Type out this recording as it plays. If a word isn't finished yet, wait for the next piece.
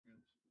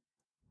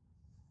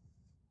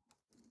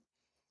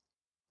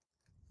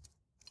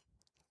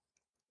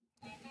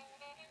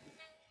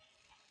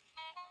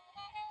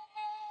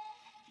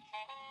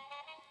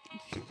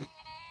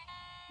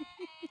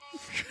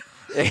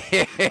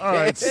All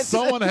right,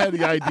 someone had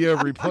the idea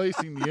of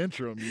replacing the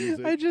intro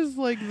music. I just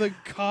like the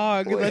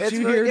cog that It's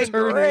you hear freaking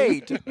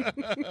turning.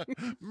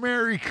 great.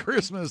 Merry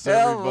Christmas,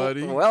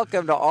 everybody.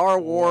 Welcome to our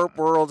Warp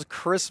World's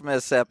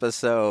Christmas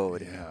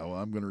episode. Yeah, well,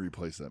 I'm going to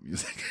replace that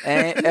music.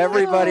 And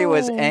everybody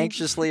was No.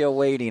 anxiously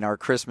awaiting our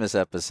Christmas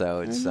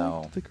episode. I So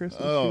love the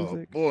Christmas Oh,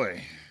 music.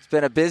 boy. it's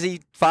been a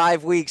busy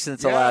 5 weeks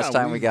since the Yeah, last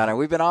time we got it.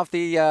 We've been off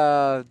the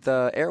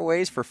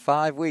airways for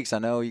 5 weeks. I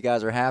know you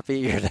guys are happy.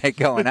 You're like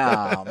going,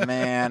 oh,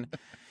 man.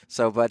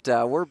 So, but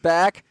we're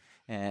back.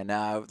 And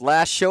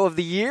last show of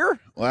the year.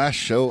 Last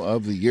show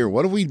of the year.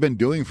 What have we been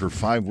doing for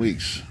 5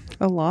 weeks?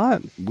 A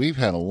lot. We've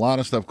had a lot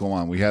of stuff go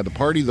on. We had the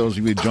party. Those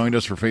of you who joined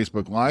us for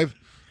Facebook Live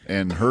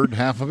and heard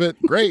half of it,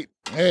 great.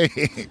 Hey,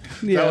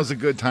 Yeah. that was a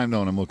good time, though,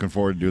 and I'm looking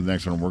forward to doing the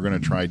next one. We're going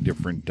to try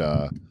different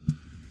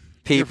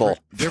People.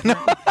 different,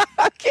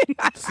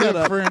 Set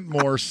up. different,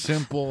 more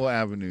simple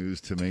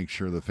avenues to make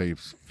sure the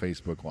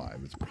Facebook Live.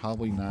 It's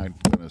probably not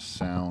going to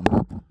sound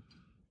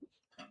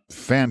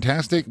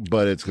fantastic,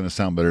 but it's going to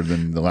sound better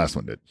than the last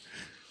one did.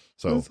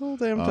 So This whole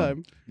damn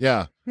time.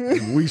 yeah,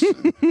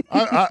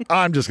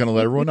 I'm just going to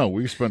let everyone know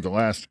we spent the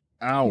last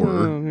hour,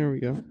 Oh, here we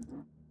go.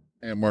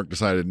 and Mark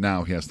decided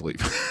now he has to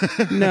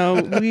leave.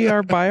 No, we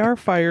are by our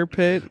fire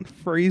pit,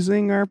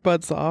 freezing our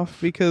butts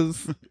off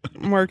because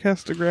Mark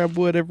has to grab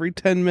wood every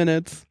 10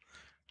 minutes.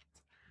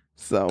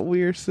 So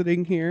we are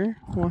sitting here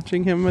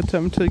watching him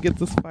attempt to get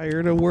this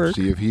fire to work.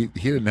 See, if he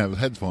didn't have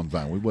headphones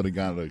on, we would have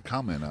got a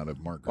comment out of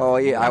Mark. Oh,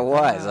 yeah, I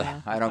was.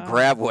 I don't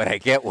grab wood, I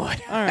get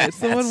wood. All right,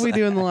 so what did we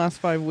do in the last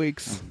 5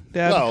 weeks,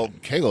 Dad? Well,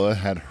 Kayla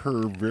had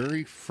her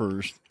very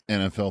first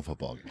NFL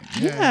football game.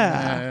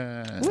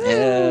 Yeah.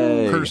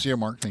 Yay. Courtesy of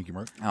Mark. Thank you,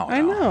 Mark. Oh,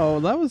 I no. know,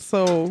 that was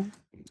so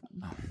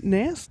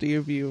nasty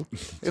of you.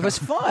 It was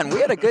fun. We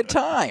had a good He's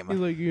time.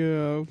 like,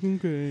 yeah,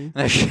 okay.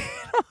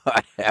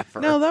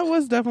 Whatever. No, that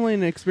was definitely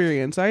an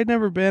experience. I had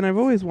never been. I've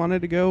always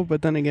wanted to go,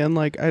 but then again,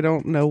 like, I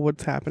don't know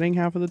what's happening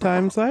half of the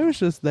time, so I was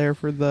just there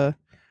for the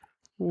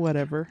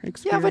whatever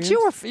experience. Yeah,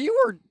 but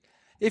you were.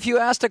 If you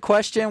asked a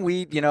question,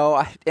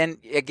 and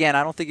again,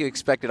 I don't think you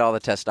expected all the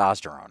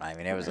testosterone. I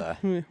mean, it was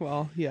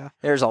Well, yeah.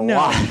 there's a No,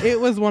 lot. it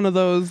was one of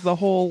those, the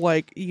whole,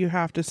 like, you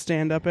have to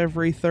stand up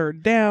every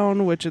third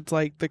down, which it's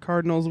like the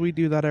Cardinals, we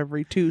do that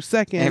every 2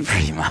 seconds.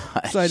 Pretty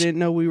much. So I didn't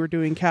know we were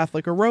doing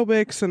Catholic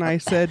aerobics, and I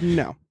said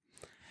no.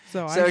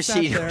 So I sat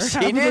she there half she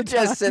of the did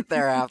just time. sit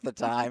there half the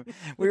time.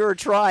 We were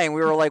trying.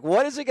 We were like,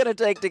 what is it going to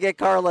take to get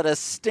Carla to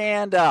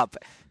stand up?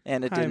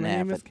 And it Hi, didn't my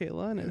name happen. is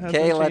Kayla, and it hasn't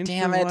Kayla, changed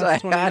damn in it! the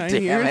last God 29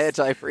 damn years. it!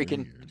 I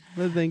freaking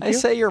But thank I you.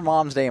 say your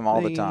mom's name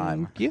all the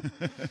time. Thank you.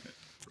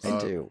 I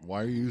do.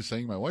 Why are you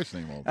saying my wife's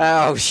name all the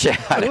time? Oh, shut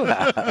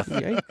up!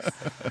 Yikes.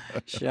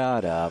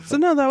 Shut up! So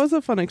no, that was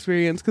a fun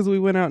experience because we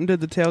went out and did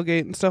the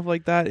tailgate and stuff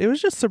like that. It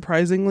was just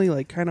surprisingly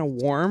like kind of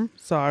warm,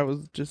 so I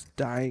was just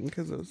dying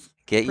because it was.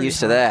 Get pretty used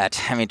to hot.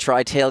 that. I mean,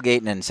 try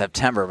tailgating in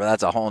September, but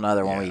that's a whole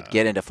nother when we Yeah.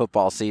 get into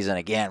football season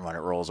again when it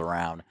rolls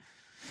around.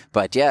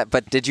 But yeah,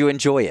 but did you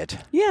enjoy it?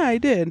 Yeah, I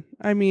did.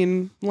 I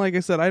mean, like I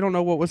said, I don't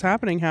know what was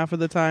happening half of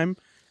the time.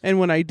 And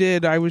when I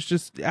did, I was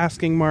just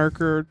asking Mark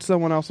or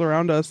someone else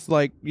around us,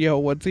 like, yo,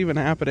 what's even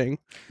happening?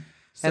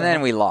 So, And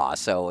then we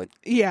lost, so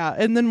yeah,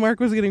 and then Mark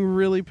was getting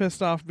really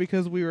pissed off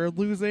because we were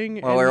losing.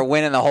 we were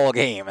winning the whole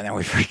game, and then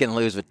we freaking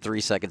lose with 3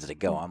 seconds to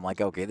go. I'm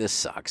like, okay, this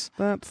sucks.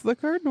 That's the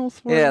Cardinals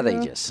for Yeah, ya.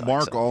 they just suck.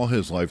 Mark, so. all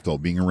his life though,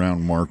 being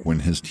around Mark when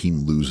his team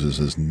loses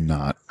is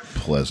not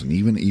pleasant.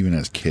 Even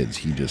as kids,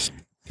 he'd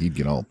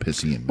get all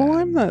pissy and mad. Well,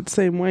 I'm that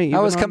same way. I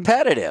was even on-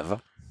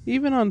 competitive.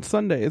 Even on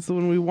Sundays,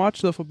 when we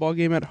watch the football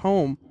game at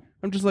home,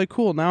 I'm just like,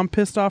 cool, now I'm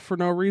pissed off for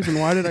no reason.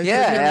 Why did I sit here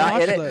and Yeah,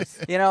 watch and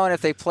this? and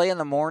if they play in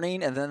the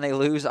morning and then they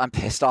lose, I'm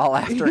pissed all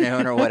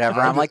afternoon or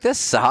whatever. I'm like, this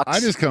sucks. I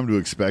just come to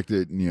expect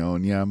it, and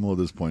yeah, I'm a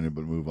little disappointed,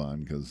 but move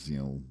on because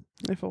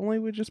If only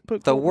we just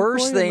put the Colt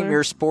worst McCoy in thing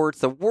there.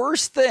 the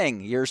worst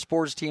thing your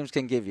sports teams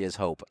can give you is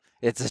hope.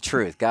 It's the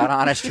truth, God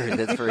honest truth.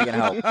 It's freaking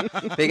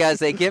hope because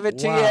they give it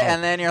to you Wow.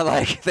 and then you're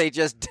like, they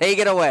just take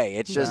it away.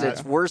 It's just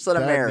it's worse than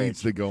a that marriage.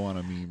 needs to go on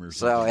a meme or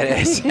So something. it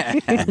is.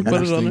 The Put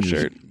worst it on a thing is-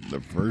 shirt.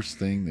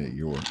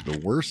 The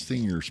worst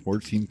thing your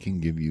sports team can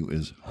give you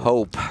is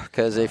Hope,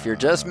 because if you're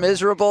just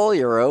miserable,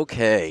 you're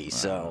okay.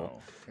 So,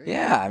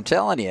 yeah, I'm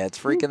telling you, it's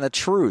freaking the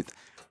truth.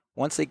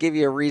 Once they give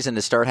you a reason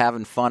to start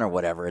having fun or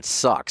whatever, it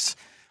sucks.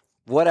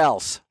 What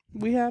else?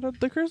 We had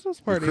the Christmas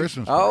the party.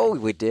 Christmas. Oh,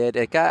 we did.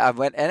 I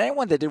went, and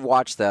anyone that did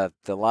watch the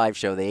live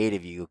show, the 8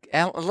 of you,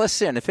 and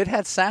listen, if it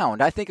had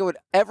sound, I think it would.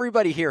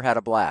 Everybody here had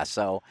a blast.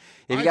 So,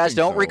 if you I guys think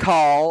don't so.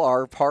 recall,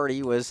 our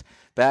party was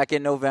back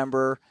in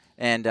November.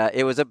 And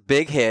it was a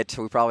big hit.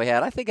 We probably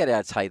had, I think it had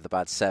its height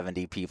about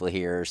 70 people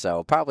here,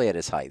 so probably at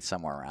its height,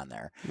 somewhere around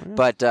there.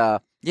 But,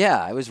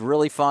 yeah, it was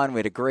really fun. We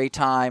had a great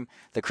time.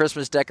 The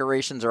Christmas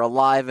decorations are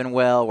alive and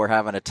well. We're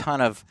having a ton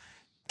of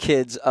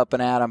kids up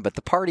and at them, but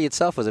the party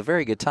itself was a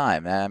very good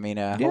time. I mean,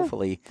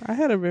 hopefully. I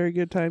had a very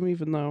good time,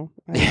 even though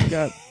I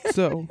got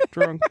so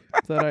drunk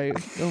that I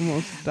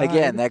almost died.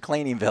 Again, that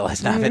cleaning bill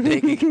has not been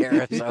taken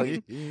care of. So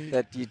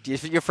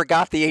you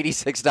forgot the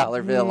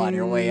 $86 bill on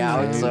your way out.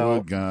 I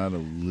So got a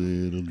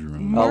little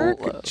drunk.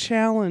 Mark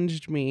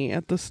challenged me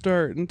at the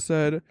start and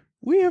said,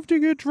 "We have to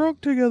get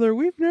drunk together.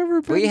 We've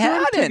never been We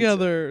drunk hadn't.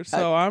 together."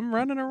 So I'm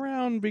running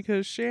around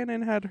because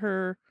Shannon had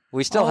her.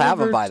 we still all have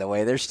them, over- by the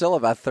way. There's still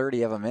about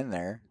 30 of them in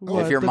there.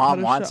 What, if your the mom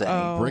cutter wants shot?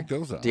 any. Oh. Break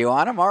those out. Do you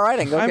want them? All right,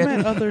 I can go I get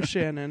meant them. other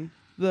Shannon,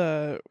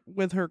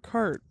 with her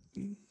cart.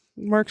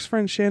 Mark's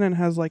friend Shannon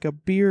has like a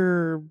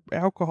beer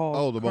alcohol.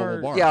 Oh, the mobile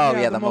cart. bar.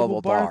 Yeah, the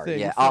mobile bar. thing.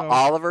 Yeah, So,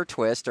 Oliver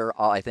Twist, or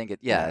I think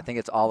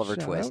it's Oliver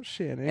shout Twist. out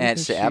Shannon, And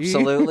 'cause she,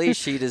 absolutely,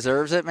 she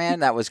deserves it,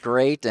 man. That was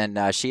great, and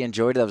she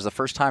enjoyed it. That was the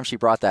first time she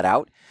brought that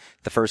out.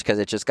 The first because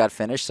it just got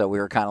finished, so we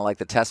were kind of like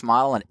the test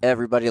model, and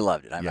everybody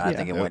loved it. I mean, I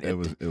think it went. It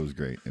was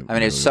great. I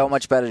mean, it's so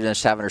much better than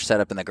just having her set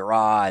up in the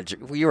garage.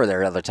 You were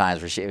there other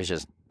times where it was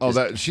just. Oh,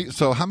 that she.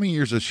 So how many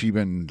years has she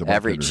been? The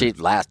bartender? She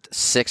last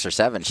 6 or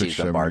 7. She's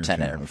been 7 years,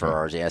 bartending yeah, for okay.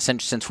 ours. Yeah,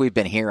 since we've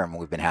been here and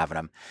we've been having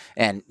them,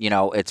 and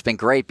it's been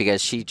great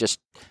because she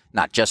just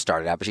not just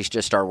started out, but she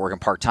just started working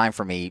part time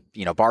for me.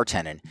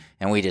 Bartending,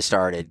 and we just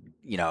started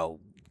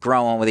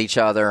growing with each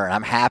other. And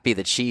I'm happy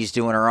that she's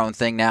doing her own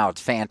thing now.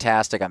 It's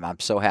fantastic. I'm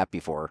so happy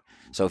for her.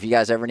 So if you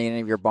guys ever need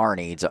any of your bar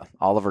needs,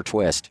 Oliver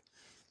Twist.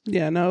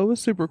 Yeah, no, it was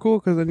super cool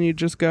because then you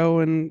just go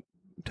and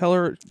tell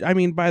her. I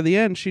mean, by the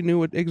end, she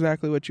knew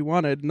exactly what you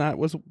wanted, and that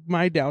was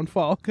my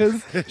downfall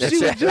because she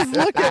would just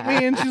look at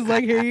me and she's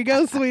like, "Here you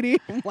go, sweetie."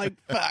 I'm like,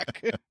 "Fuck."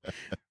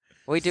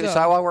 We do. So-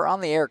 So while we're on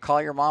the air,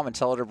 call your mom and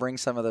tell her to bring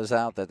some of those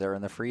out that they're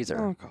in the freezer.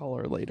 I'll call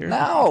her later.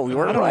 No, I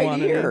we're don't right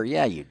want here. any.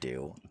 Yeah, you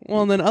do.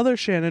 Well, and then other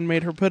Shannon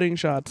made her pudding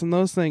shots, and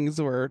those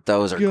things were.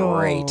 Those are Oh,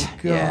 great.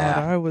 God,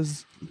 Yeah. I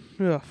was.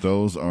 Ugh.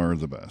 Those are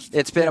the best.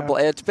 It's been Yeah.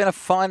 it's been a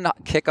fun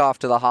kickoff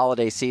to the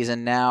holiday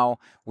season. Now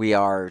we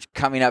are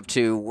coming up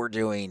to we're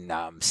doing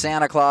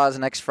Santa Claus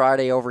next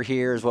Friday over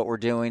here is what we're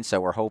doing. So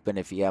we're hoping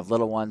if you have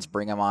little ones,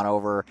 bring them on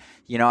over.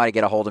 You know how to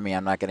get a hold of me.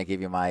 I'm not going to give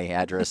you my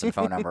address and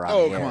phone number on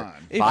Oh, the come air. on.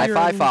 If you're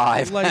in,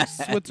 555. like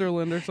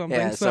Switzerland or something.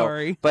 Yeah, so-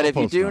 Sorry. But I'll if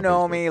you post it do on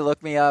know Facebook. me,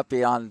 look me up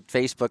on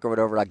Facebook or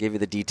whatever. I'll give you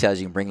the details.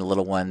 You can bring the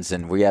little ones,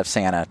 and we have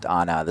Santa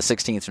on the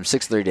 16th from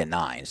 6:30 to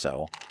 9.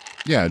 So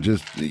Yeah,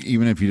 just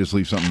even if you just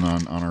leave something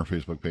on our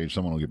Facebook page,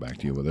 someone will get back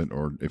to you with it.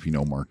 Or if you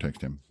know Mark,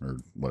 text him or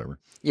whatever.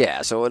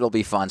 yeah, so it'll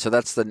be fun. So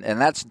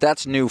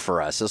that's new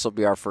for us. This will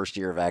be our first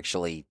year of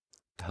actually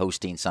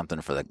hosting something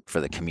for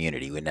the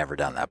community. We've never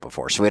done that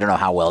before, so we don't know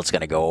how well it's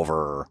going to go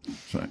over.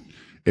 So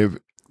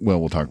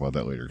we'll talk about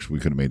that later because we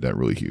could have made that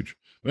really huge.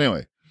 But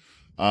anyway,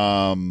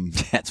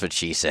 That's what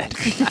she said.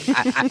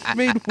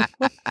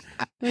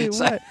 Wait,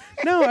 So- what?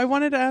 No, I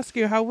wanted to ask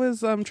you, how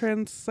was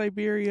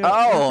Trans-Siberia?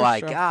 Oh my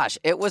Orchestra? gosh,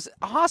 it was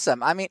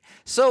awesome. I mean,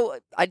 so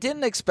I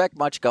didn't expect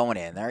much going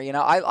in there.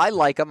 I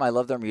like them. I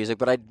love their music,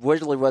 but I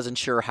really wasn't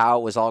sure how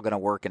it was all going to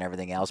work and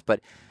everything else. But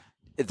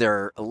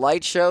their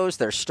light shows,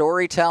 their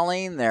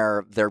storytelling,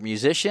 their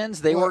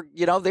musicians, they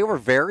were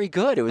very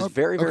good. It was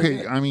very okay.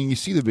 good. I mean, you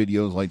see the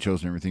videos, light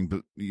shows, and everything,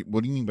 but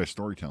what do you mean by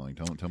storytelling?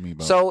 Tell me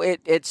about. So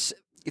it's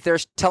they're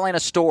telling a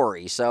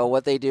story. So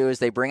what they do is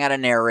they bring out a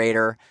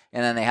narrator,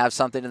 and then they have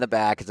something in the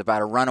back. It's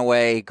about a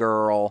runaway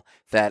girl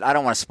that I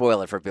don't want to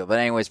spoil it for people, but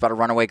anyway, it's about a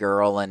runaway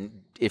girl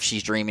and if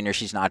she's dreaming or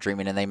she's not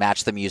dreaming, and they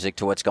match the music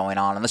to what's going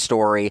on in the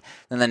story.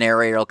 Then the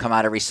narrator will come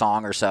out every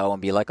song or so and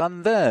be like,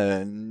 and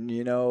then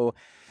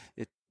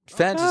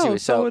fantasy. Oh,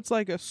 so it's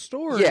like a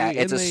story. Yeah,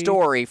 it's a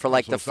story for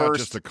like So the it's not first.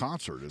 just a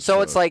concert. So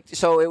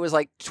it was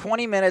like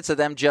 20 minutes of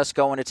them just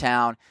going to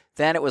town.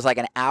 Then it was like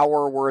an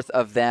hour worth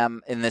of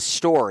them in this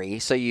story.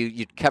 So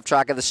you kept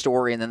track of the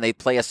story, and then they'd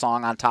play a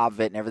song on top of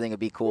it, and everything would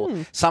be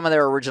cool. Some of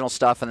their original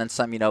stuff, and then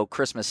some,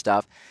 Christmas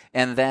stuff.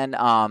 And then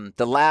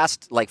the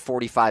last like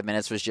 45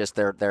 minutes was just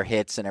their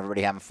hits and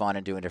everybody having fun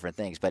and doing different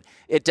things. But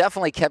it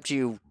definitely kept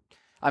you.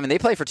 I mean, they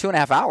played for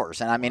 2.5 hours,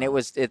 and I mean, it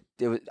was.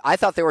 I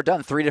thought they were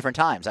done 3 different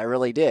times. I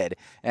really did.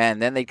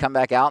 And then they'd come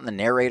back out, and the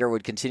narrator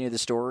would continue the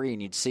story,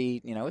 and you'd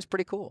see. It was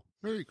pretty cool.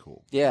 very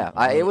cool. Yeah,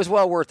 it was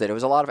well worth it. It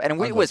was a lot of, and I'd it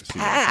like was to see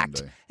that packed.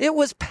 someday. It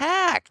was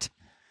packed.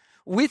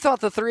 We thought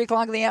the 3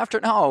 o'clock in the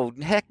afternoon. No,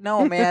 heck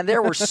no, man.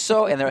 There were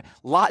So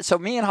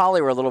me and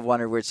Holly were a little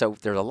wondering. So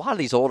there's a lot of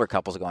these older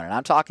couples going, and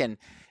I'm talking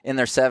in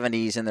their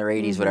 70s, in their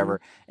 80s,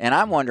 whatever. And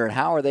I'm wondering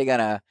how are they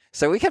gonna.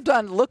 So we kept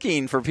on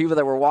looking for people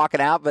that were walking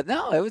out, but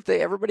no,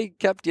 everybody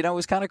kept. It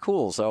was kind of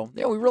cool. So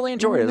yeah, we really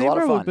enjoyed it. It was a lot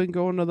of They've fun. been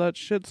going to that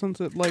shit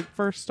since it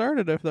first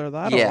started. If they're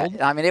that Yeah,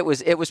 old. I mean it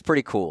was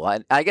pretty cool.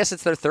 I guess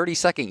it's their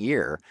 32nd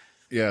year.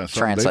 Yeah, so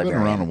they've been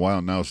Trans-Siberian. around a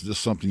while now. Is this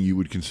something you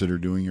would consider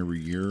doing every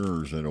year,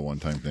 or is it a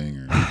one-time thing?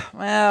 Or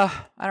Well,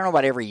 I don't know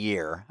about every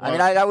year. I mean,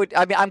 I would.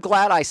 I mean, I'm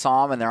glad I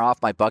saw them, and they're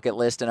off my bucket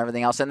list and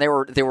everything else. And they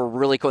were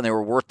really cool, and they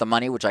were worth the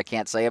money, which I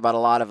can't say about a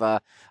lot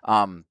of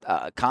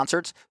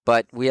concerts.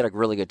 But we had a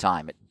really good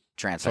time at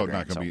so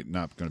Trans-Siberian.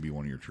 not going to be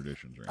one of your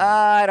traditions, right?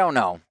 I don't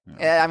know.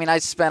 I mean, I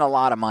spent a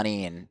lot of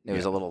money, and it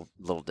was a little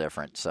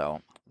different.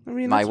 So I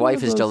mean, my that's one wife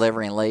of is those-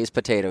 delivering Lay's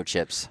potato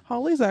chips.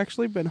 Holly's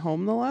actually been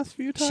home the last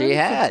few times. She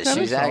has. It's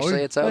kinda She's actually.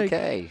 solid. It's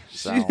okay.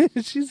 So.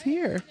 She's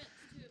here.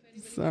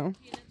 So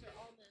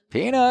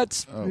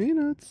Peanuts.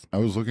 Peanuts. I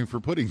was looking for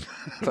pudding.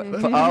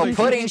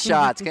 Pudding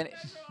shots.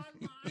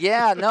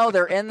 Yeah, no,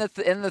 they're in the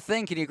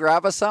thing. Can you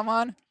grab us some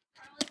on?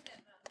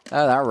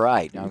 Oh, all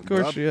right. Of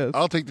course she is.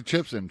 I'll take the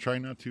chips and try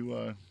not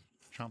to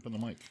chomp in the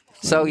mic.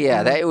 So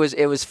yeah, it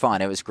was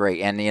fun. It was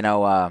great, and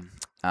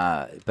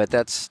but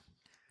that's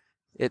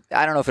it.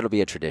 I don't know if it'll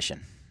be a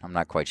tradition. I'm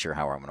not quite sure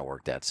how I'm going to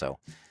work that. So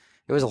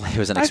it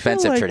was an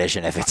expensive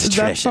tradition if it's a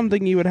tradition. That's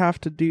something you would have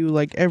to do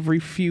like every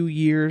few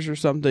years or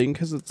something,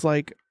 because it's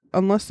like,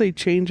 unless they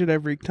change it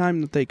every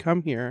time that they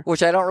come here.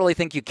 Which I don't really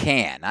think you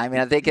can. I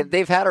mean,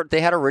 they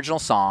had original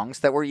songs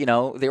that were,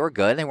 they were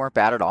good. They weren't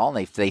bad at all,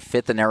 and they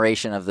fit the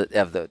narration of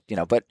the.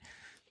 But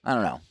I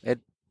don't know.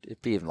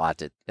 It'd be a lot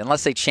to,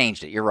 unless they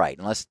changed it. You're right.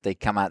 Unless they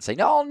come out and say,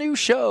 no, all new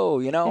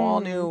show,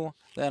 all new.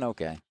 Then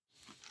okay.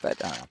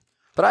 But I don't know.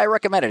 But I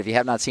recommend it if you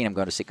have not seen him.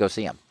 Go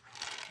see him.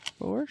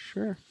 For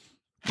sure.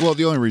 Well,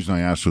 the only reason I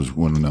asked was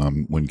when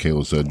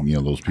Kayla said,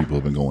 those people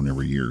have been going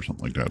every year or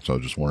something like that. So I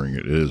was just wondering,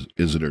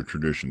 is it a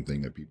tradition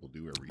thing that people do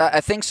every year?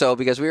 I think so,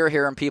 because we were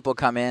hearing people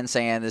come in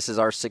saying this is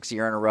our 6th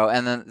year in a row.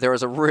 And then there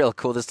was a real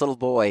cool, this little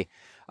boy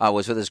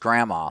was with his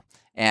grandma,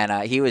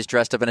 and he was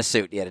dressed up in a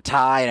suit. He had a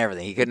tie and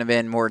everything. He couldn't have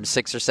been more than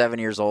 6 or 7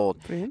 years old.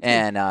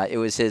 And it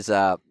was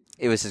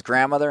his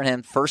grandmother and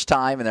him, first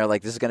time, and they're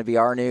like, this is going to be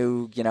our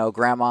new,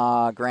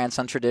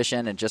 grandson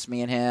tradition, and just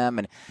me and him.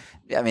 And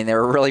I mean, they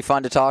were really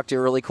fun to talk to,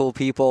 really cool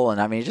people.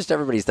 And I mean, just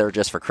everybody's there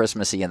just for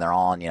Christmassy, and they're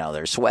all in,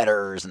 their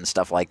sweaters and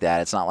stuff like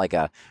that. It's not like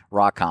a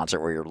rock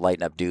concert where you're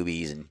lighting up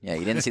doobies and,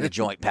 you didn't see the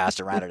joint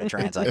passed around at a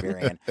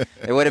Trans-Siberian.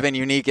 It would have been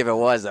unique if it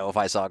was, though, if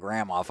I saw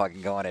Grandma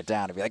fucking going it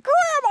down and be like,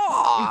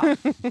 Grandma!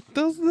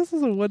 This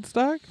is a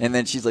Woodstock? And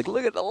then she's like,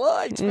 look at the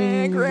lights,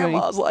 man.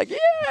 Grandma's like, yeah!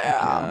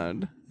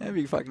 God. That'd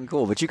be fucking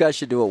cool. But you guys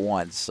should do it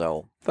once,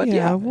 so. But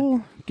yeah,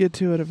 we'll get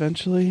to it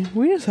eventually.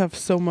 We just have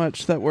so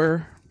much that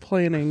we're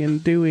planning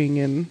and doing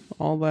and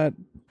all that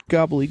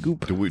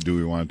gobbledygook. Do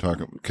we want to talk?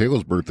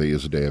 Kayla's birthday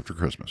is the day after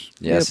Christmas.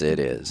 Yes, It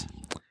is.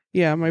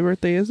 Yeah, my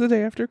birthday is the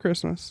day after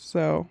Christmas.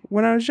 So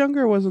when I was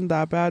younger, it wasn't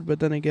that bad. But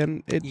then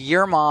again,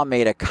 your mom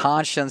made a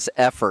conscious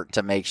effort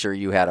to make sure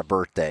you had a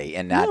birthday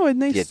and not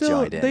get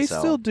joined in. They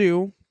still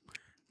do.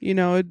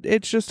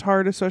 It's just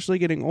hard, especially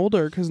getting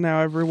older, because now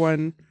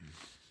everyone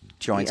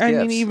joins I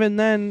gifts. mean, even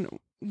then,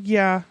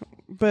 yeah.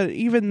 But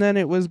even then,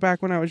 it was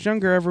back when I was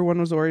younger. Everyone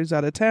was always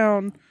out of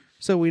town.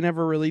 So we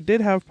never really did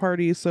have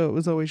parties, so it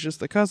was always just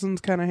the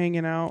cousins kind of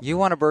hanging out. You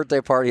want a birthday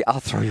party? I'll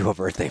throw you a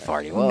birthday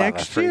party.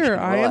 Next year,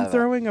 I am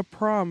throwing a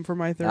prom for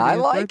my 30th I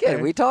like birthday.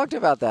 it. We talked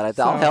about that.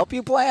 I'll help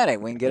you plan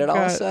it. We can get it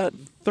all set.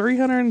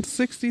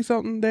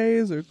 360-something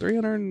days or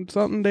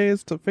 300-something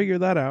days to figure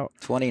that out.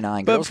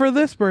 29 But girls. for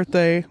this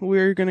birthday,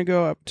 we're going to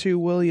go up to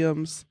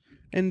Williams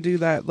and do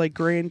that like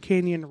Grand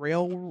Canyon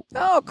rail.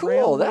 Oh, cool.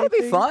 railway That would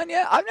be thing. fun.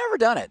 Yeah, I've never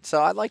done it,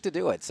 so I'd like to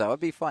do it. So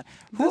it'd be fun.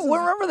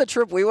 Remember the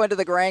trip we went to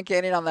the Grand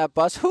Canyon on that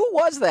bus? Who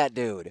was that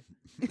dude?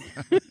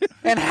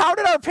 And how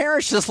did our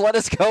parents just let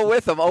us go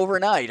with them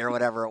overnight or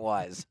whatever it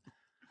was?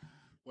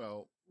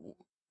 Well,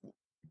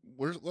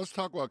 let's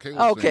talk about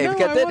Kayla's Okay, thing. No,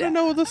 because I want to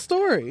know the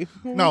story.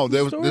 No, What's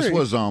the this story?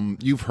 was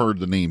you've heard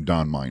the name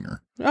Don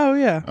Miner. Oh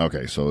yeah.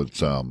 Okay, so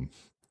it's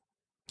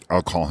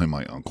I'll call him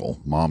my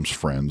uncle, mom's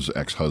friend's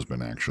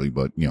ex-husband actually,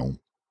 but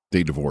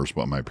they divorced,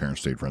 but my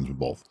parents stayed friends with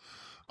both.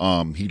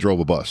 He drove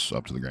a bus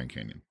up to the Grand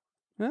Canyon.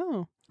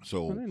 Oh, I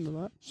So didn't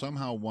know that.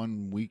 somehow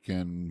one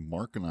weekend,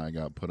 Mark and I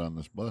got put on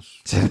this bus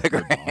To the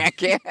Grand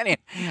Canyon.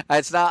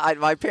 It's not.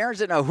 My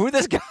parents didn't know who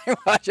this guy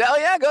was. Hell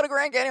yeah, go to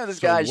Grand Canyon with this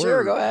guy.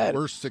 Sure, go ahead.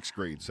 We're 6th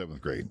grade,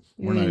 7th grade.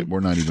 We're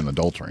not even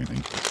adults or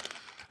anything.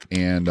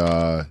 And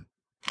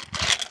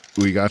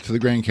we got to the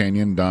Grand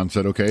Canyon. Don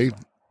said, "Okay,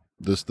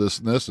 this,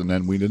 and this," and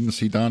then we didn't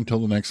see Don till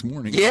the next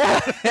morning. Yeah,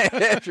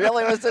 it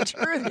really was the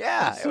truth.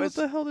 Yeah, So what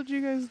the hell did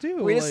you guys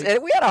do? We had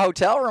a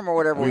hotel room or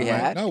whatever we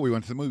had. No, we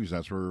went to the movies.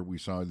 That's where we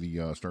saw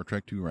the Star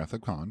Trek II Wrath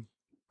of Khan.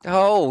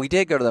 Oh, we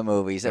did go to the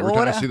movies. Every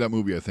time I see that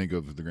movie, I think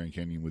of the Grand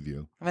Canyon with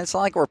you. I mean, it's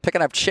not like we're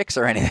picking up chicks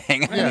or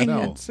anything. Yeah, in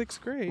no.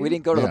 6th grade. We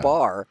didn't go to the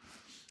bar.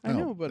 I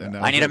know, but And that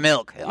I was need a it.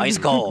 milk, ice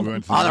cold, We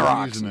went to on the movies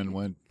rocks. and then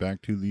went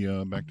back to the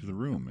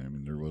room. I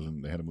mean, there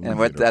wasn't. They had a movie. And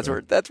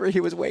theater that's where he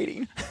was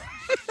waiting.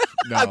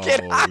 No, I'm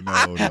kidding. no,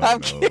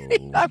 I'm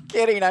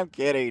kidding. I'm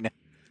kidding.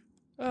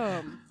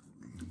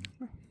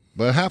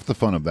 But half the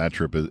fun of that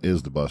trip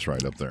is the bus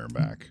ride up there and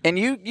back. And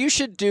you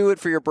should do it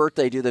for your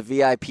birthday. Do the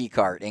VIP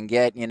cart and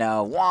get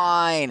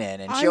wine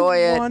and enjoy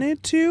I it.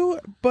 wanted to,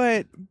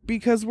 but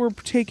because we're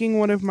taking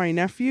one of my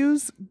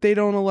nephews, they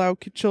don't allow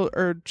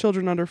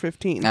children under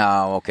 15.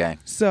 Oh, okay.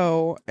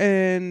 So,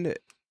 and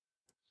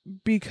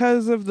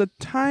because of the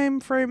time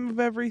frame of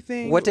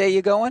everything, What day are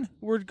you going?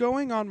 we're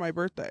going on my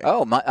birthday.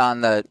 Oh,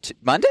 on the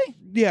Monday.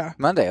 Yeah.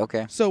 Monday.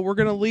 Okay. So we're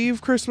going to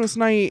leave Christmas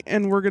night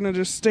and we're going to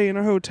just stay in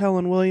a hotel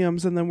in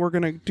Williams, and then we're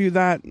going to do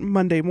that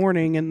Monday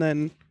morning and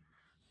then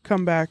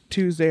come back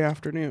Tuesday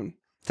afternoon.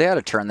 They ought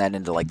to turn that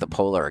into like the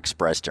Polar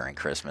Express during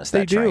Christmas.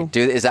 They That train.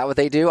 Is that what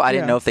they do? I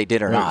didn't Yeah. know if they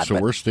did or Wait, not. so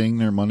but- we're staying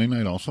there Monday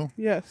night also?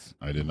 Yes.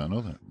 I did not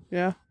know that.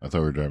 Yeah. I thought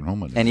we were driving home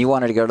Monday. and you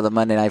wanted to go to the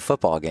Monday Night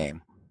Football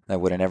game. That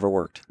would have never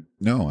worked.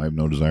 No, I have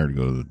no desire to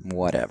go to the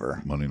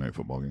Whatever. Monday Night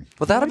Football game.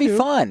 Well, that'll be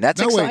fun.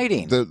 That's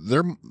exciting.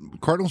 Their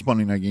Cardinals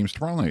Monday night game's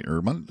tomorrow night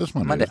or this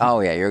Monday.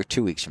 Oh yeah, you're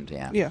 2 weeks from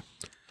Yeah.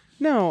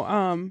 No,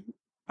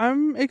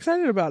 I'm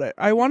excited about it.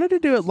 I wanted to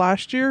do it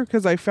last year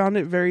because I found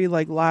it very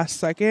like last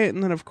second,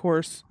 and then of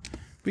course,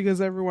 because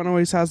everyone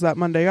always has that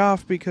Monday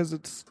off because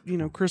it's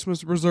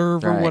Christmas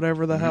reserve or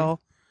whatever the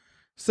hell.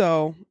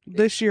 So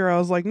this year I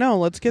was like, no,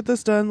 let's get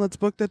this done. Let's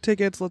book the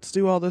tickets. Let's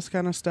do all this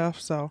kind of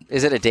stuff. So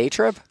is it a day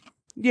trip?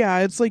 Yeah,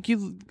 it's like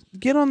you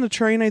get on the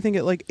train, I think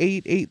at like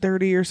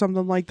 8:30 or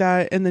something like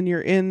that, and then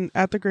you're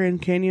at the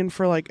Grand Canyon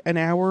for like an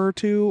hour or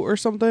two or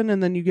something,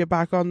 and then you get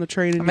back on the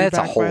train and you're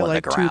back by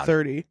like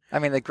 2:30. I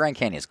mean, the Grand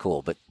Canyon is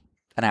cool, but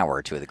an hour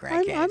or two of the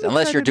Grand Canyon,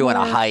 unless you're doing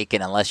a hike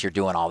and unless you're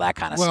doing all that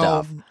kind of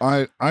stuff.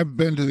 I've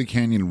been to the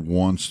canyon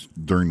once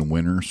during the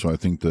winter, so I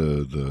think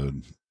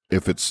the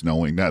if it's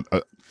snowing that.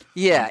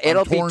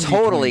 It'll be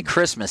totally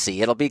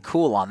Christmassy. It'll be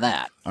cool on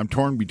that. I'm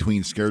torn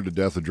between scared to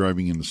death of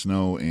driving in the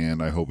snow,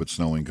 and I hope it's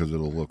snowing because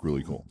it'll look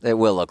really cool. It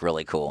will look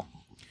really cool.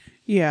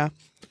 Yeah.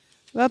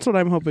 That's what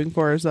I'm hoping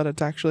for, is that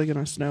it's actually going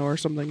to snow or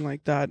something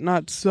like that.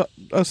 Not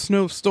a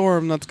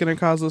snowstorm that's going to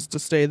cause us to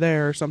stay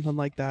there or something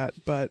like that.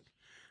 But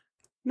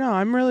no,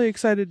 I'm really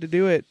excited to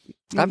do it.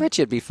 I bet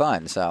you it'd be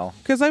fun. So,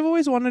 because I've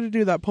always wanted to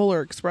do that Polar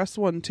Express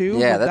one too.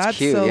 Yeah, but that's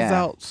cute. That sells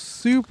out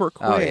super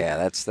quick. Oh yeah,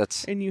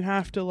 that's. And you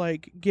have to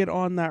like get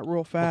on that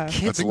real fast.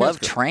 Well, kids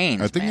love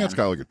trains. I think man. That's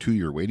got like a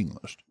 2-year waiting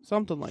list.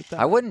 Something like that.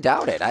 I wouldn't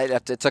doubt it.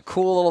 It's a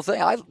cool little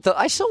thing.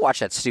 I still watch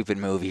that stupid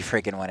movie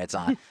freaking when it's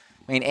on.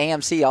 I mean,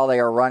 AMC, all they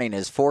are running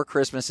is 4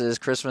 Christmases,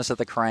 Christmas at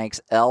the Cranks,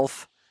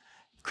 Elf,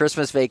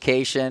 Christmas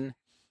Vacation,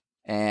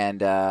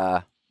 and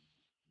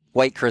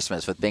White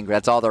Christmas with Bing.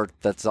 That's all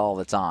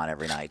that's on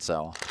every night.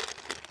 So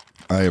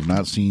I have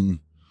not seen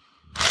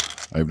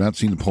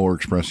the Polar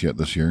Express yet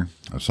this year.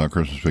 I saw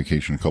Christmas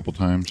Vacation a couple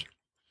times.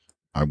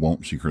 I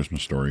won't see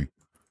Christmas Story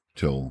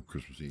till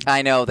Christmas Eve.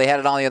 I know. They had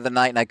it on the other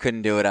night, and I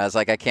couldn't do it. I was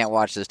like, I can't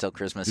watch this till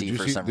Christmas Eve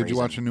for some reason. Did you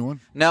watch a new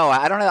one? No,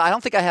 I don't know. I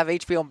don't think I have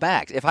HBO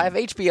Max. If I have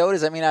HBO,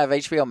 does that mean I have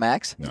HBO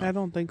Max? No. I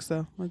don't think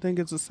so. I think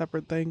it's a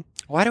separate thing.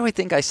 Why do I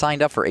think I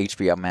signed up for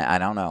HBO Max? I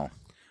don't know.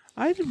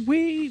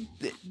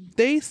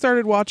 They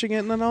started watching it,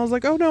 and then I was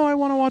like, oh no, I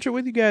want to watch it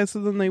with you guys. So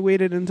then they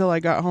waited until I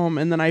got home,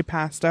 and then I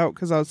passed out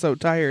because I was so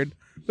tired.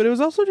 But it was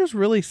also just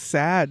really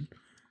sad,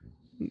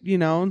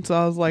 and so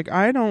I was like,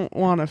 I don't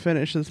want to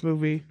finish this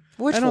movie.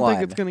 Which I don't one?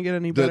 think it's going to get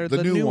any better.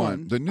 The new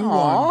one.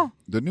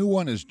 The new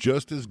one is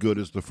just as good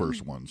as the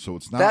first one. So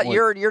it's not that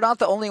you're not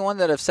the only one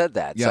that have said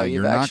that. Yeah, so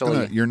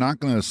you're not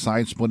gonna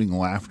side splitting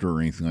laughter or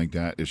anything like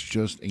that. It's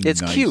just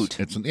it's cute.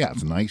 It's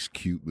a nice,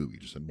 cute movie.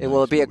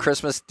 Will it be a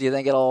Christmas? Do you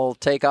think it'll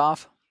take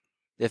off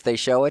if they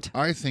show it?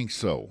 I think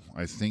so.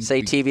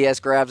 Say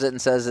TBS grabs it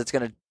and says it's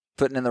going to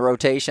put it in the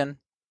rotation.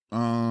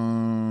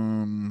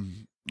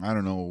 I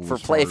don't know.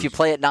 If you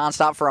play it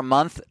nonstop for a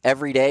month,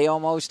 every day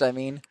almost. I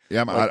mean,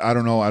 yeah, I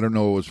don't know. I don't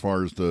know as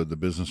far as the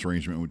business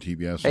arrangement with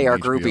TBS. Hey, our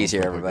groupies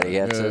here, everybody.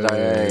 Good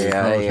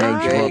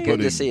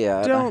to see you.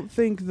 I don't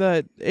think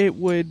that it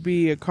would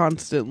be a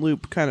constant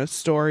loop kind of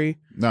story.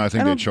 No, I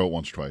think they'd show it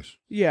once or twice.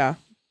 Yeah.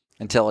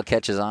 Until it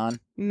catches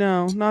on.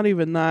 No, not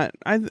even that.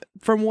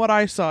 From what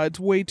I saw, it's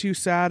way too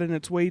sad and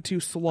it's way too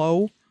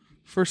slow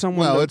for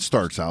someone. Well, it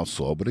starts out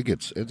slow, but it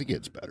gets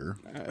better.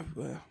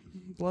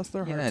 Bless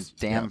their hearts.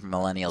 Damn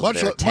millennials,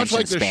 their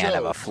attention span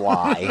of a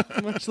fly.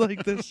 Much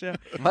like this show.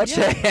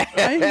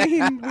 I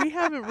mean, we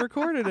haven't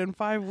recorded in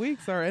 5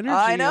 weeks. Our energy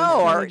I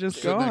know. is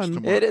just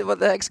gone. It is. What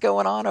the heck's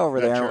going on over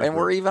there? And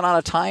we're even on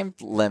a time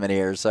limit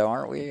here, so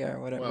aren't we? Or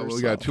whatever. Well,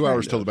 we got 2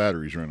 hours till the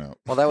batteries run out.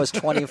 Well, that was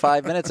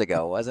 25 minutes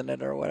ago, wasn't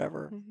it, or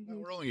whatever?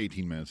 We're only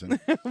 18 minutes in.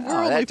 We're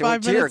only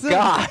 5 minutes dear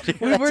God.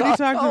 We've already talked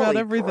about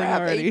everything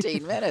crap, already.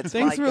 18 minutes.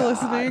 Thanks for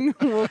listening.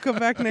 We'll come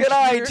back next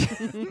Good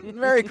year. night.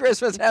 Merry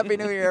Christmas. Happy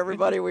New Year,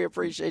 everybody. We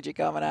appreciate you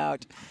coming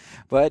out.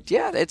 But,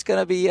 yeah, it's going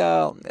to be,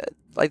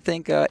 I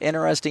think,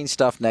 interesting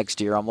stuff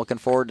next year. I'm looking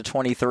forward to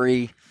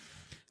 23.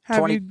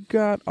 Have you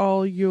got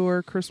all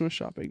your Christmas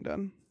shopping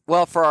done?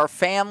 Well, for our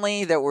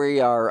family that we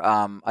are,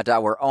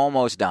 we're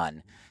almost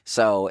done.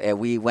 So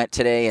we went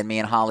today, and me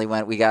and Holly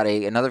went. We got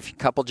another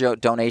couple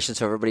donations,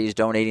 so everybody's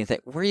donating.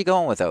 Where are you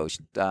going with those?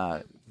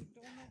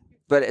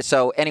 But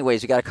so,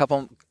 anyways, we got a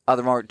couple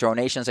other more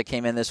donations that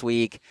came in this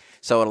week,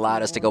 so it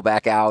allowed us to go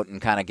back out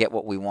and kind of get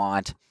what we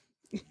want.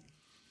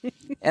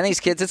 And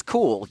these kids, it's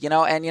cool,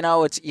 and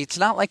it's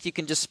not like you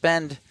can just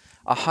spend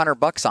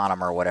 $100 on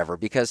them or whatever,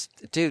 because,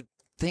 dude,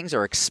 things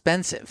are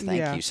expensive.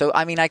 Thank you. So,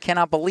 I mean, I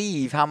cannot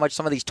believe how much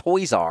some of these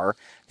toys are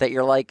that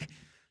you're like,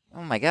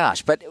 oh my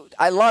gosh! But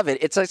I love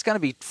it. It's going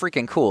to be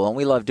freaking cool, and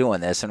we love doing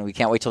this, and we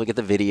can't wait till we get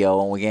the video,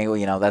 and we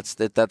can,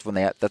 that's when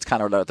that's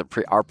kind of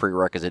our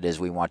prerequisite is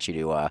we want you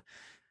to a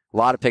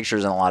lot of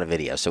pictures and a lot of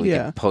videos, so we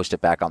can post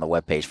it back on the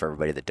webpage for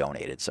everybody that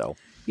donated. So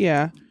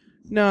yeah.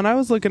 No, and I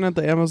was looking at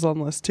the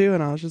Amazon list too,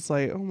 and I was just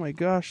like, oh my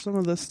gosh, some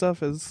of this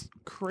stuff is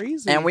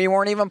crazy. And we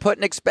weren't even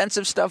putting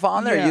expensive stuff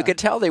on there. Yeah. You could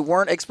tell they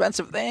weren't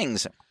expensive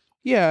things.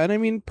 Yeah, and I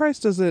mean, price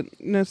doesn't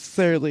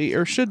necessarily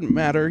or shouldn't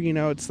matter.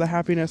 It's the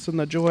happiness and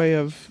the joy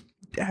of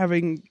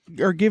having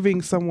or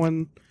giving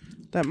someone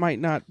that might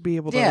not be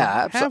able to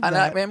have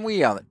that. And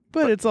we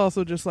but it's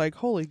also just like,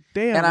 holy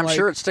damn. And I'm like,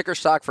 sure it's sticker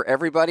stock for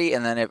everybody.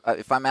 And then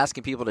if I'm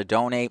asking people to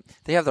donate,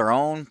 they have their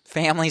own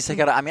families. They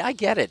got. I mean, I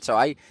get it. So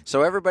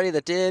everybody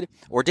that did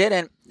or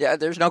didn't, yeah,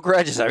 there's no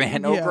grudges. I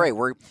mean, great.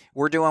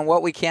 We're doing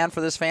what we can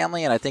for this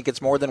family, and I think it's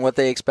more than what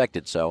they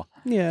expected. So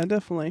yeah,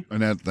 definitely.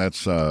 And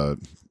that's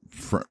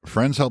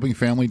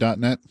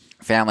friendshelpingfamily.net.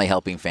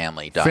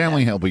 Familyhelpingfamily.net.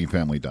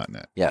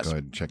 Familyhelpingfamily.net. Yes. Go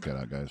ahead and check that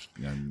out, guys.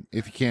 And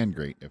if you can,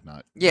 great. If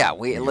not, yeah,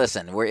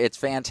 listen. It's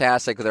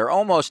fantastic. They're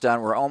almost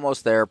done. We're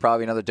almost there.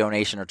 Probably another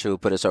donation or two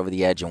put us over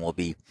the edge, and we'll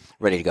be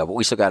ready to go. But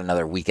we still got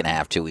another week and a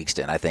half, 2 weeks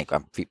in. I think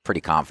I'm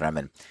pretty confident.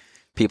 And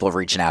people have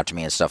reaching out to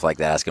me and stuff like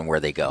that, asking where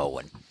they go,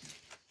 and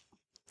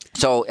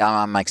so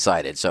I'm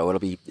excited. So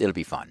it'll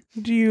be fun.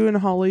 Do you and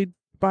Holly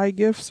buy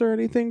gifts or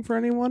anything for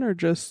anyone, or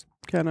just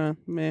kind of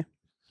meh?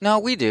 No,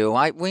 we do.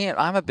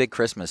 I'm a big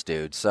Christmas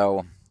dude.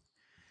 So,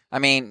 I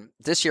mean,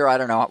 this year, I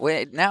don't know.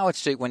 Now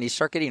it's when you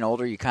start getting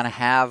older, you kind of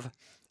have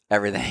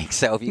everything.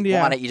 So if you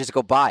want it, you just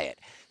go buy it.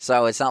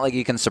 So it's not like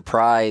you can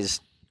surprise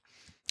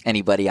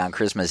anybody on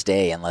Christmas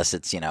Day unless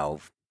it's, I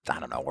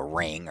don't know, a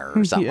ring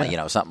or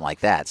something, something like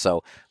that.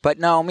 So, but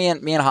no, me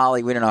and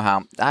Holly, we don't know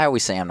how. I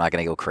always say I'm not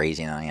going to go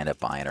crazy, and I end up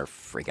buying her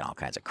freaking all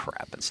kinds of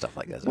crap and stuff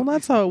like that. Well,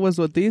 that's how it was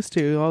with these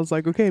two. I was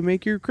like, okay,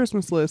 make your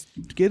Christmas list,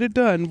 get it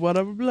done, blah,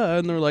 blah, blah.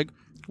 And they're like,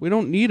 we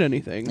don't need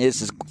anything.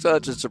 This is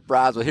such a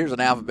surprise. Well, here's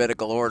an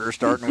alphabetical order,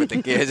 starting with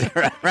the kids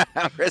around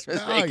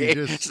Christmas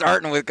vacation,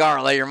 starting with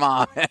Carla, your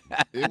mom.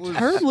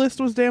 Her list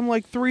was damn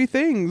like 3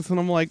 things, and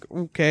I'm like,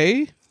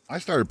 okay. I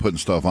started putting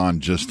stuff on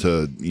just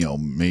to,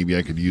 maybe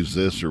I could use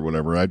this or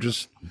whatever.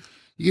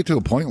 You get to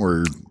a point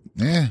where,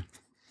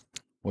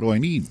 what do I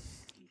need?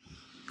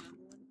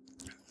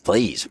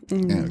 Please.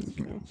 Yeah,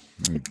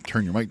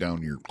 turn your mic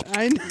down.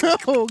 I know.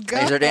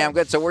 God. These are damn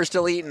good. So we're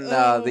still eating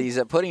these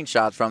pudding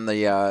shots from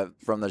the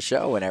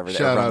show and everything.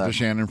 Shout out to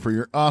Shannon for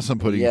your awesome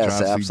pudding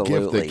shots. Yes, absolutely.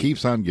 The gift that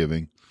keeps on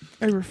giving.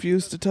 I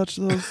refuse to touch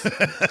those.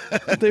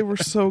 They were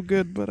so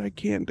good, but I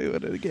can't do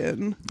it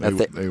again.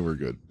 They were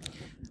good.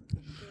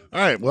 All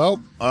right. Well,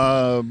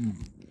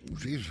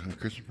 geez,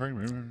 Christmas party.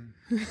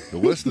 The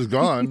list is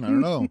gone. I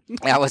don't know.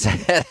 That was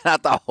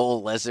not the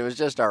whole list. It was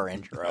just our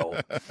intro.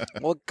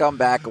 We'll come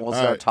back and we'll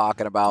start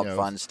talking about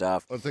fun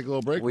stuff. Let's take a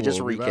little break. We just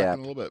recap. Be back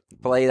in a little bit.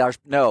 Play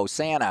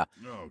Santa.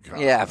 Oh, God.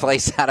 Yeah, play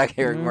Santa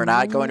here. We're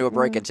not going to a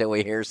break until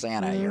we hear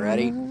Santa. You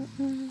ready?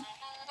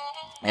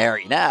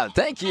 Harry, now,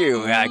 thank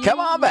you. Come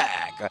on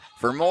back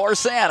for more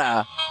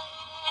Santa.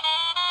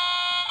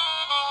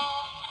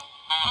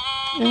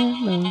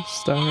 And no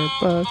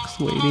Starbucks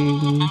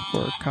waiting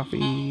for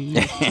coffee.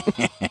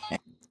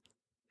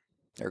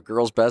 Their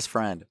girl's best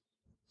friend.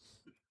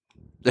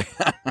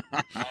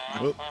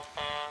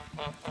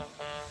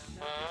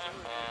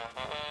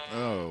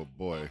 Oh,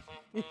 boy.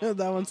 That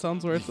one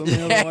sounds worse than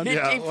the other one.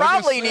 He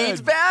probably needs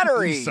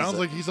batteries. He sounds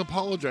like he's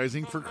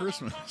apologizing for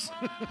Christmas.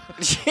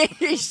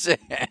 Jesus.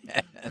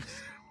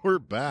 We're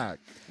back.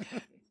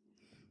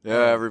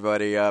 Yeah,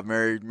 everybody,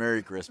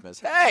 Merry Christmas.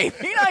 Hey,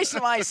 be nice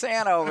to my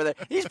Santa over there.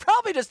 He's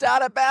probably just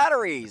out of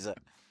batteries.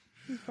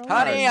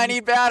 Honey, I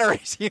need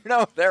batteries. You know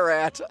where they're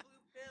at.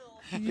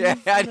 Yeah,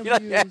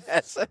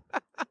 yes.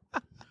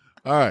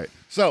 All right.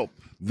 So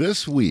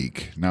this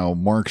week now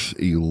marks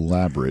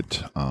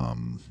elaborate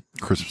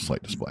Christmas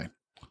light display.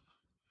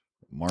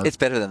 It's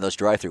better than those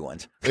drive-through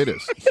ones. It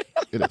is.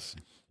 It is.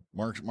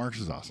 Mark's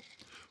is awesome.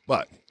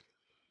 But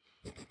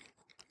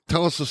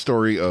tell us the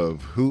story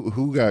of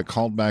who got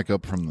called back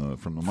up from the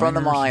miners. From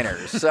the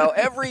miners. So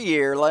every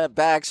year,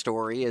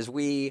 backstory is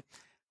we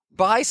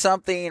buy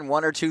something,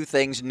 1 or 2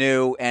 things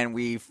new, and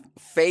we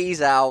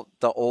phase out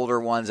the older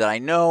ones that I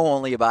know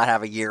only about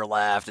have a year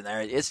left, and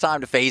it's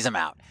time to phase them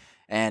out.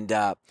 And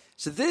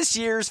so this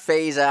year's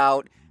phase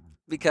out,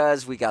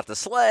 because we got the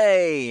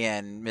sleigh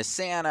and Miss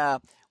Santa,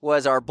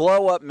 was our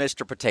blow up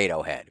Mr.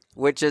 Potato Head,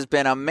 which has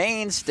been a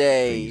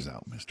mainstay. Phase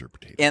out Mr.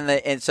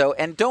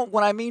 Potato.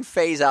 When I mean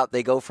phase out,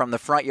 they go from the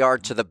front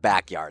yard to the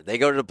backyard. They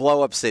go to the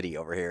blow up city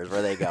over here is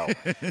where they go.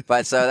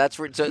 But so that's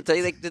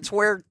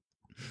where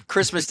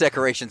Christmas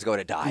decorations go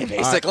to die,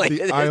 basically.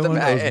 The island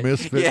of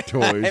misfit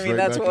toys. I mean,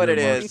 that's what it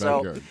is.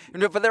 So,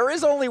 but there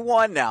is only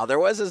one now. There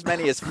was as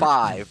many as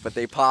 5, but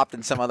they popped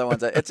in some other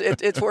ones.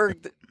 It's where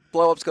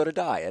blow-ups go to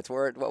die. It's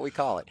what we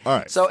call it. All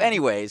right. So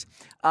anyways,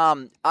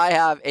 I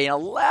have an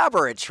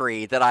elaborate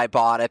tree that I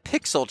bought, a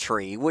pixel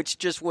tree, which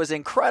just was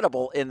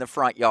incredible in the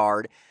front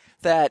yard,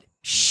 that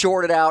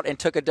shorted out and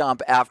took a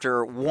dump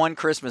after one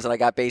Christmas, and I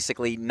got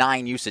basically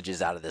 9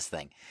 usages out of this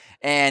thing.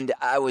 And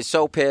I was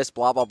so pissed,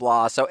 blah, blah,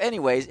 blah. So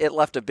anyways, it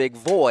left a big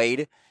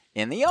void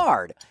in the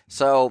yard.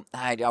 So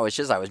I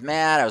was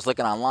mad. I was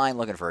looking online,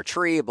 looking for a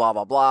tree, blah,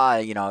 blah,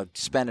 blah,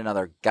 spend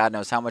another God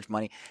knows how much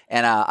money.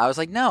 And I was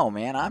like, no,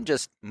 man, I'm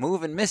just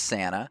moving Miss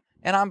Santa,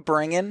 and I'm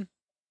bringing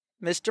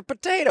Mr.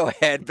 Potato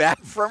Head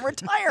back from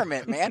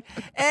retirement, man.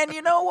 And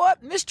you know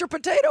what? Mr.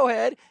 Potato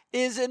Head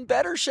is in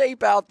better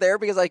shape out there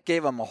because I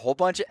gave him a whole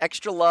bunch of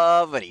extra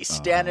love, and he's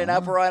standing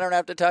up where I don't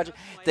have to touch him.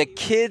 The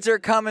kids are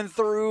coming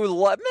through.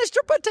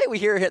 Mr. Potato, we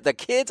hear the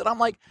kids, and I'm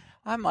like,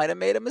 I might have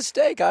made a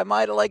mistake. I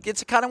might have,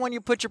 it's kind of when you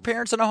put your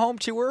parents in a home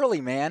too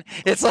early, man.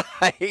 It's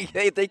like you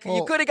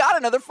could have got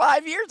another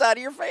 5 years out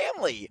of your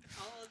family.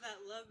 All of that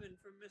loving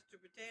from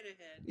Mr. Potato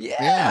Head.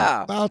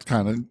 Yeah. Well, it's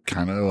kind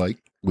of like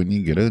when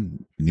you get a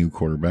new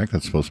quarterback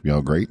that's supposed to be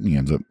all great and he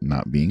ends up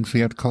not being, so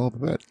you have to call up a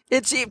vet.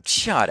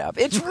 Shut up.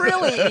 It's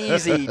really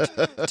easy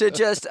to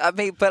just,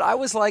 but I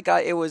was like,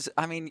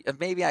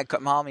 maybe I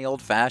call me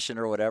old fashioned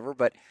or whatever,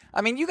 but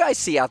I mean, you guys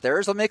see out there,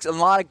 there's a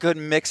lot of good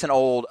mix and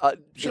old.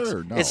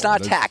 Sure. It's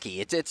not tacky.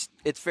 It's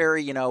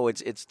very,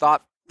 it's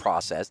thought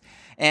process.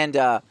 And,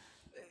 I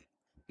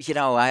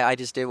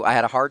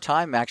had a hard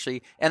time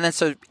actually. And then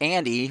so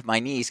Andy, my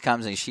niece,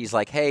 comes and she's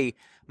like, hey,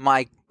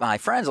 my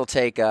friends will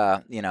take,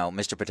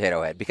 Mr.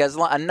 Potato Head. Because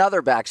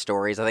another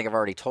backstory is, I think I've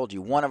already told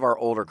you, one of our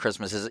older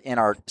Christmases in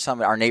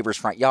our neighbor's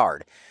front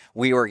yard,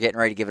 we were getting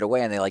ready to give it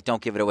away, and they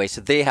don't give it away.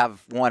 So they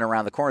have one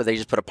around the corner. They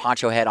just put a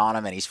poncho head on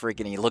him, and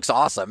he looks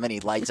awesome, and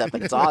he lights up,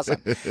 and it's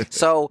awesome.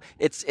 So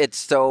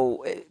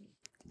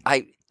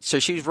So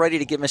she was ready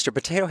to give Mr.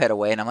 Potato Head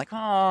away, and I'm like,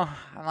 I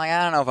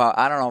don't know if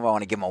I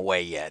want to give him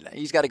away yet.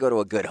 He's got to go to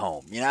a good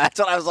home. That's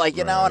what I was like,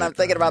 and I'm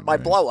thinking about my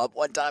blow up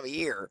one time a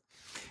year.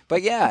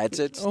 But yeah,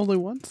 it's only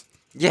once.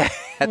 Yeah,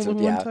 only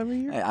one time a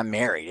year. I'm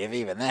married, if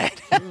even that.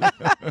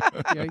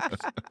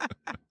 Yikes.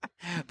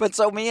 But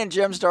so me and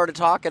Jim started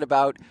talking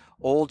about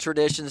old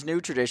traditions,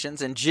 new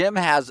traditions, and Jim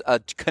has a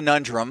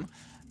conundrum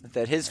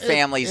that his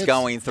family's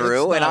going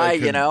through,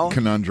 and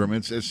conundrum.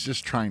 It's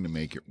just trying to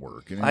make it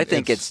work. And I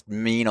think it's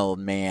mean old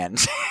man.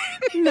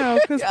 No,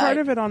 because part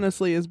of it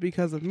honestly is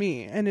because of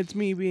me, and it's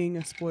me being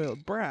a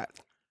spoiled brat.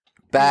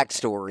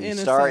 Backstory.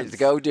 Start.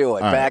 Go do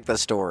it. All Back right. the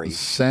story.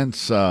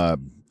 Since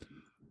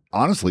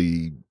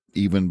honestly,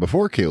 even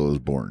before Kayla was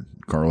born,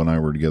 Carl and I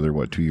were together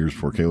 2 years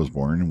before Kayla was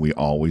born, and we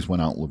always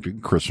went out looking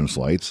at Christmas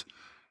lights.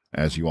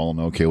 As you all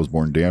know, Kayla was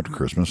born the day after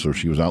Christmas, so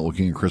she was out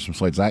looking at Christmas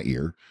lights that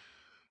year.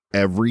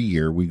 Every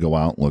year we go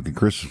out and look at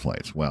Christmas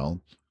lights.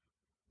 Well,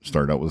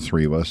 started out with the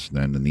three of us,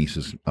 then the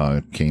nieces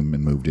came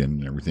and moved in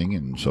and everything,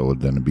 and so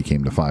then it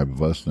became the five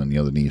of us, then the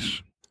other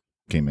niece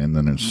came in,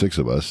 then there's six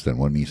of us, then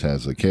one niece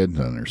has a kid,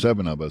 then there's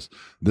seven of us.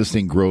 This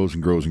thing grows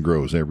and grows and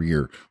grows every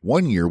year.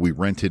 One year we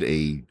rented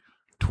a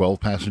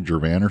 12-passenger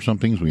van or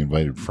something, so we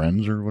invited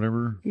friends or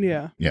whatever.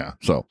 Yeah. Yeah,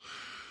 so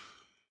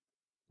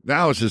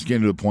now it's just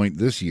getting to the point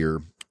this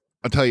year.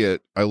 I'll tell you,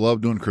 I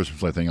love doing the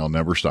Christmas light thing. I'll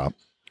never stop.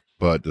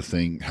 But the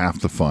thing, half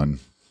the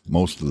fun,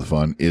 most of the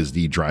fun, is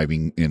the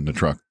driving in the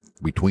truck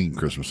between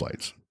Christmas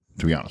lights,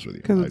 to be honest with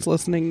you. Because it's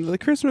listening to the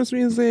Christmas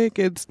music,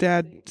 it's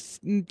dad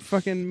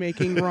fucking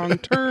making wrong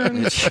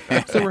turns,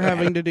 so we're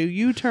having to do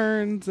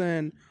U-turns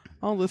and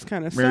all this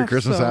kind of stuff. Merry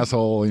Christmas,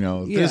 asshole,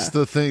 Yeah. This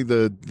the thing,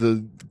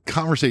 the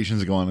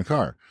conversations that go on in the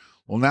car.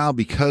 Well, now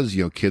because,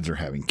 kids are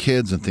having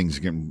kids and things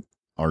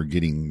are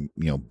getting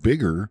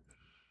bigger,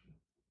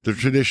 the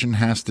tradition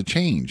has to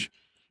change.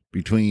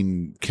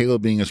 Between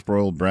Caleb being a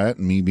spoiled brat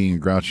and me being a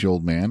grouchy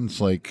old man,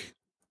 it's like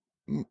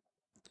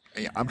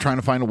I'm trying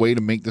to find a way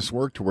to make this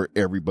work to where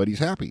everybody's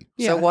happy.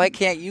 Yeah. So why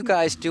can't you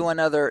guys do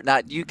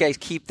not you guys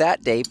keep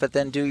that date, but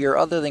then do your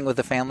other thing with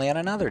the family on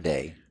another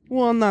day?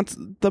 Well, and that's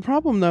the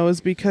problem, though, is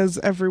because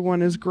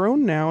everyone is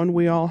grown now and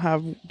we all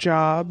have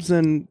jobs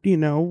and,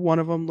 one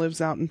of them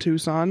lives out in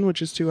Tucson,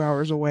 which is 2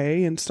 hours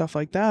away and stuff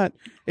like that.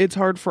 It's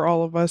hard for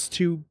all of us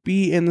to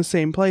be in the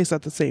same place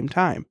at the same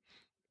time.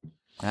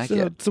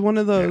 It's one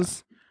of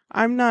those,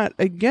 I'm not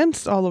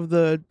against all of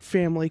the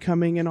family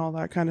coming and all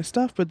that kind of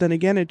stuff, but then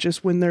again, it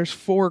just, when there's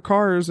 4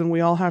 cars and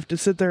we all have to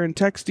sit there and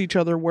text each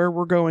other where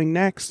we're going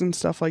next and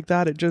stuff like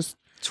that, it just...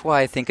 That's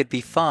why I think it'd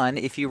be fun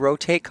if you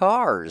rotate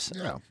cars.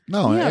 Yeah.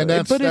 No, Yeah, and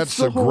but that's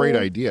it's a great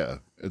idea.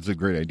 It's a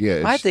great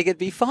idea. I think it'd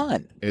be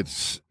fun.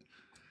 It's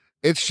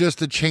just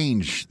the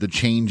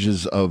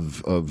changes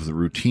of the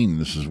routine.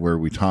 This is where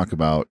we talk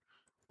about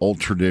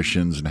old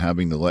traditions and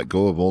having to let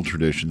go of old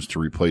traditions to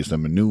replace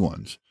them with new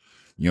ones.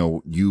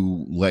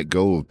 You let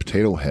go of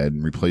Potato Head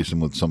and replace them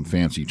with some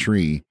fancy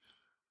tree.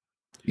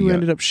 You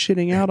ended up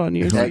shitting out on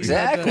you. So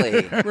Exactly.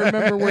 you had to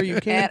remember where you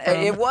came And from.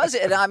 it was,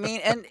 and I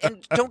mean, and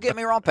don't get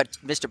me wrong, but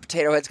Mr.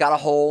 Potato Head's got a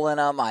hole in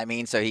him. I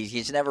mean, so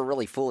he's never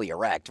really fully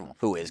erect.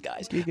 Who is,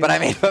 guys? But I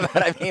mean,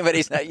 but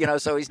he's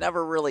not, so he's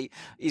never really.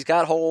 He's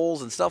got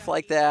holes and stuff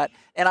like that.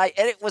 And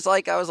it was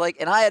like I was like,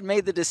 and I had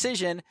made the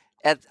decision.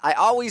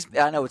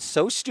 I know it's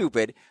so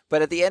stupid,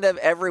 but at the end of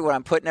when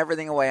I'm putting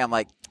everything away, I'm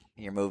like,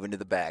 you're moving to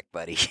the back,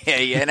 buddy.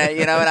 And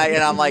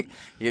I'm like,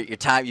 your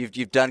time,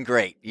 you've done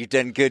great. You've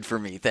done good for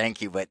me.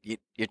 Thank you. But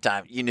your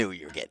time, you knew what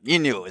you were getting. You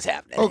knew it was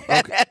happening.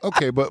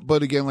 Okay,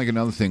 but again, like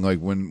another thing, like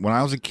when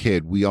I was a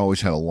kid, we always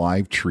had a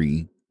live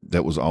tree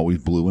that was always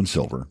blue and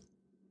silver.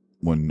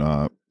 When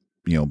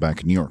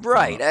back in New York,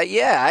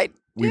 Right?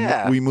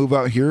 We move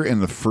out here,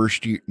 and the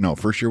first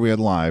year we had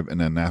live, and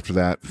then after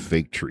that,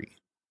 fake tree.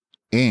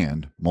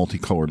 and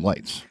multicolored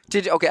lights.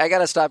 Okay, I got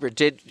to stop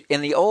here.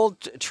 In the old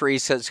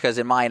trees, because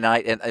in my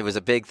night, and it was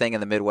a big thing in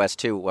the Midwest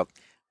too. Well,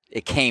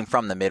 it came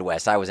from the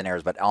Midwest. I was in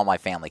Arizona, but all my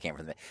family came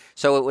from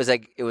So it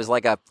was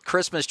like a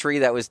Christmas tree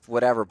that was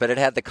whatever, but it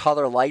had the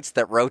color lights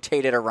that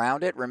rotated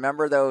around it.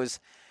 Remember those?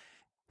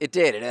 It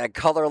did. It had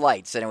color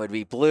lights, and it would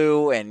be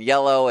blue and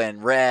yellow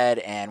and red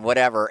and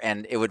whatever,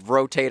 and it would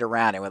rotate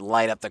around. It would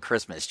light up the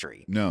Christmas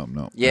tree. No.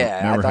 Yeah,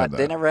 never I thought had that.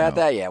 they never had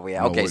No. that.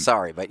 Yeah, okay,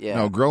 sorry, but yeah.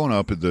 No, growing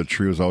up, the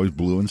tree was always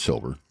blue and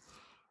silver.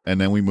 And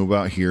then we move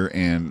out here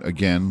and,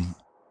 again,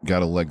 got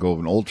to let go of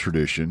an old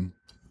tradition.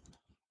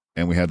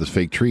 And we had this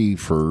fake tree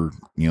for,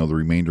 the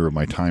remainder of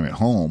my time at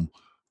home.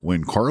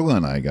 When Carla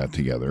and I got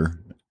together,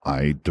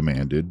 I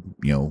demanded,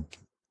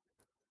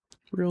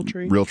 Real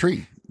tree. real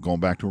tree. Going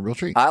back to a real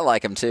tree. I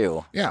like them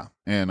too. Yeah,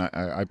 and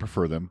I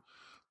prefer them.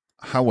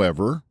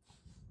 However,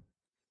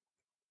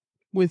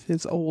 With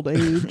his old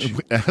age.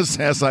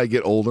 as I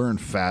get older and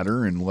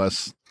fatter and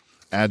less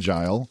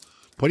agile,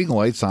 putting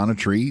lights on a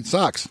tree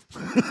sucks.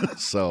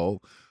 So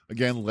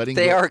again, They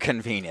go. are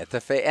convenient.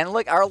 And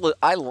look,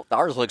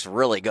 ours looks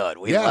really good.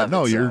 We love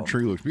it, your so.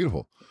 tree looks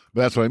beautiful.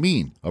 But that's what I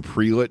mean. A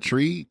pre-lit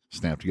tree,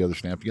 snap together,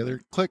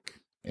 click,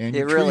 and It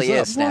your really tree's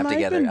is up. snapped I've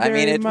together. been I mean,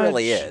 very it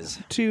really much is.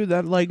 Too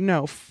that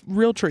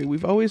real tree.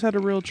 We've always had a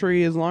real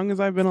tree as long as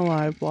I've been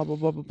alive. Blah blah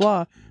blah blah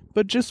blah.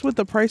 But just with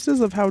the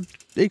prices of how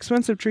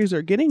expensive trees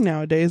are getting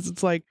nowadays,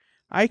 it's like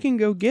I can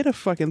go get a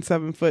fucking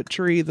 7-foot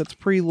tree that's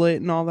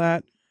pre-lit and all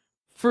that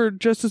for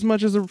just as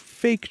much as a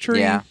fake tree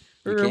Yeah,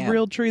 you or a can.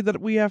 real tree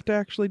that we have to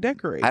actually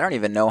decorate. I don't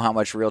even know how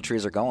much real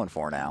trees are going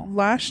for now.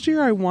 Last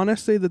year, I want to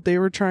say that they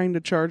were trying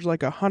to charge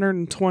like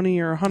 120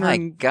 or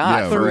 130. My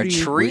God, for a 30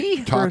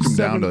 tree? Talk for a them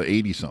down 7 to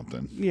 80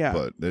 something. Yeah.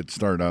 But it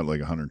started out like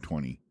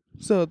 120.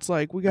 So it's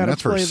like we got And to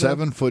that's for play a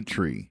 7-foot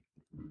tree.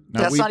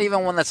 Now, That's not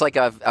even one that's like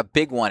a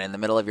big one in the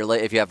middle of your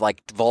if you have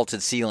like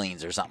vaulted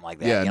ceilings or something like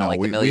that. Yeah, like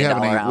the we $1 million have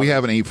houses. we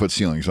have an 8-foot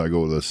ceiling, so I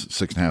go with a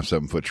 6.5,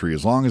 7-foot tree.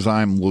 As long as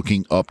I'm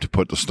looking up to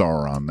put the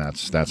star on,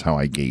 that's how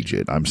I gauge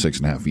it. I'm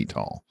 6.5 feet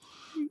tall,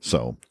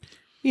 so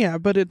Yeah,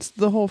 but it's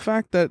the whole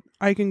fact that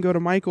I can go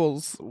to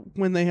Michael's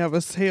when they have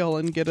a sale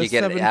and get a You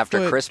get it 7-foot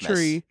after Christmas.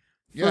 tree.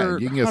 yeah, for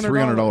you can get a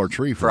 $100. $300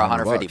 tree for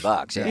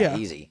 $150. Yeah, Yeah.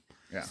 easy.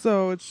 Yeah.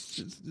 So it's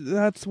just,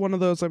 that's one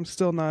of those I'm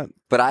still not.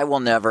 But I will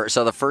never.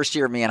 So the first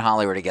year me and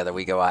Holly were together,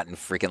 we go out and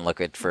freaking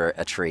look for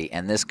a tree.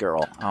 And this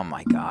girl, oh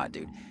my God,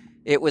 dude.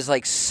 It was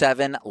like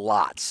 7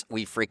 lots.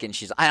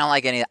 She's, I don't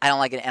like any, I don't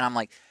like it. And I'm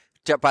like,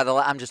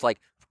 I'm just like,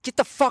 get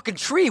the fucking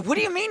tree. What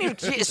do you mean?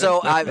 So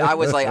I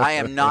was like, I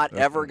am not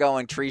ever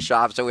going tree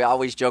shop. So we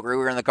always joke. We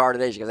were in the car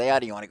today. She goes, hey, how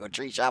do you want to go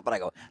tree shop? And I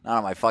go, not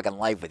on my fucking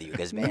life with you.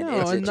 Because, man, No,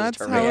 it's and just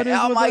that's how it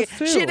is with us,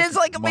 too. She is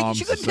like, Mom's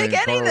she the couldn't pick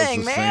same, Carla's anything,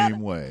 the man.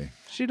 Same way.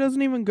 She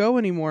doesn't even go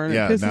anymore, and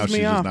Yeah, it now pisses she's me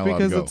just off not allowed to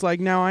because go. it's like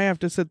now I have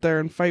to sit there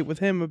and fight with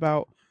him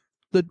about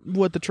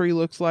what the tree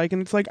looks like,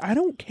 and it's like I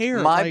don't care.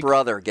 My like,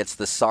 brother gets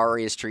the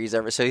sorriest trees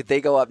ever. So they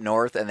go up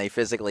north and they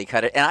physically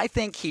cut it. And I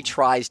think he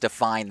tries to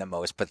find the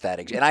most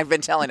pathetic. And I've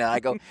been telling him,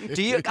 I go,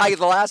 the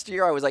last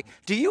year I was like,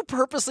 do you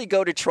purposely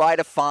go to try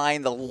to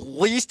find the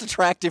least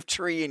attractive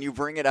tree and you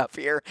bring it up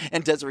here?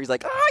 And Desiree's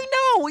like, I know.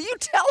 Will you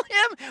tell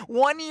him?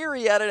 One year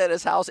he had it at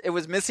his house. It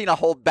was missing a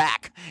whole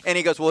back. And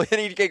he goes, well,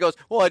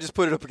 I just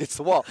put it up against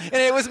the wall. And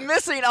it was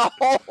missing a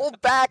whole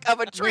back of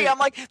a tree. I'm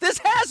like,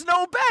 this has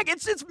no back.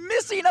 It's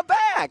missing a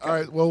back. All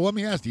right. Well, let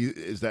me ask you: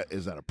 is that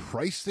a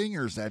price thing,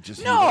 or is that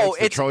just No, he likes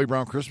the it's- Charlie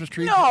Brown Christmas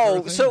tree? No, sort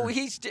of thing, so or-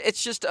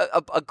 it's just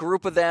a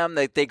group of them.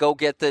 They go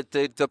get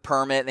the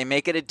permit. They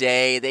make it a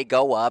day. They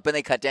go up and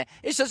they cut down.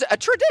 It's just a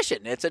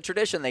tradition. It's a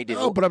tradition they do.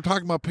 No, but I'm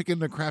talking about picking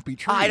the crappy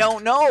tree. I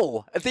don't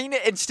know.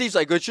 And Steve's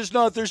like, there's just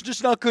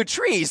not good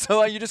trees.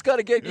 So you just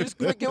gotta get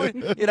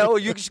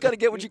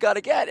what you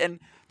gotta get. And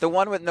the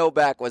one with no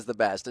back was the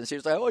best. And she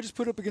was like, oh, I just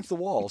put it up against the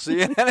wall.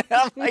 See, and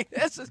I'm like,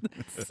 this is.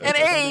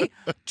 And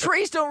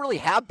trees don't really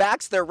have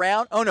backs. They're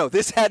round. Oh no,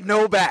 this had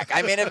no back.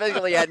 I mean, it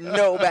basically had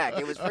no back.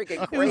 It was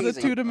freaking crazy. It was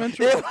a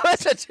two-dimensional. It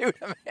was a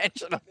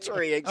two-dimensional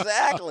tree,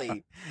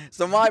 exactly.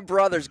 So my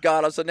brother's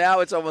got them. So now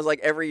it's almost like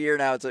every year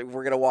now it's like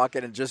we're gonna walk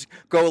in and just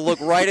go look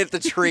right at the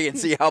tree and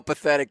see how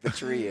pathetic the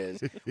tree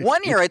is.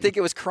 One year I think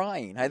it was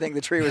crying. I think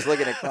the tree was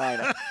looking at crying.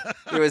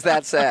 It was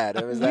that sad.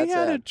 It was that We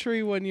had a sad.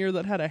 tree one year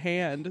that had a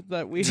hand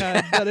that we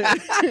had that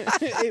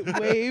it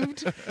waved.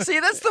 See,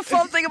 that's the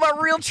fun thing about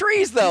real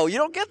trees, though. You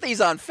don't get these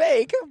on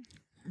fake.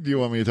 Do you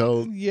want me to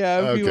tell?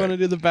 Yeah, if you Okay. want to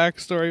do the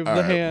backstory of All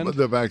the right, hand.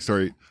 The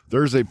backstory.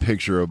 There's a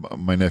picture of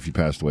my nephew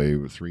passed away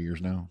 3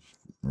 years now.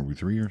 Are we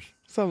 3 years?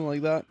 Something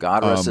like that.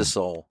 God rest his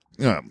soul.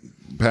 Yeah,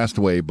 passed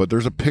away. But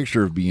there's a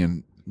picture of me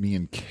and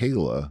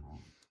Kayla.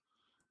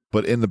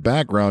 But in the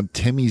background,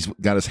 Timmy's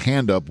got his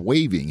hand up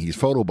waving. He's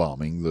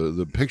photobombing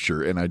the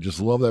picture. And I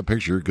just love that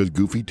picture because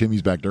Goofy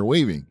Timmy's back there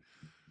waving.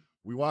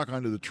 We walk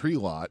onto the tree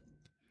lot.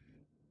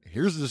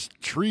 Here's this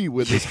tree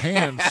with his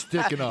hand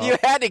sticking up. You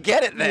had to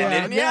get it then, Yeah.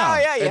 didn't you?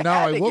 Yeah, you And now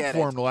had I to look get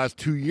for it. him the last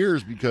 2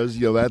 years because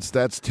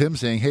that's Tim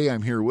saying, "Hey,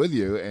 I'm here with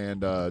you,"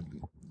 and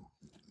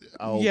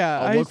I'll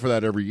I look for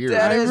that every year.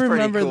 That I is pretty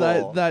remember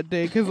cool. that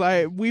day because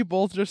we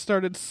both just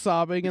started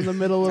sobbing in the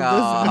middle of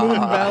this Moon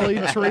Valley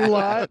tree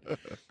lot.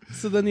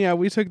 So then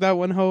we took that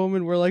one home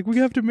and we're like, we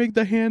have to make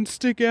the hand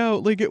stick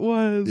out like it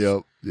was.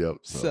 Yep.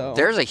 So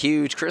There's a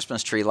huge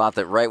Christmas tree lot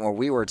that right where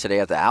we were today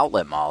at the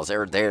outlet malls. They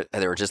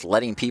were just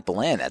letting people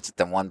in. That's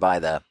the one by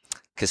the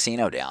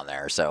casino down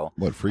there. So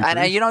What, free and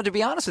trees? to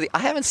be honest with you, I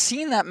haven't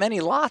seen that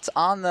many lots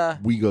on the.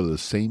 We go to the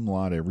same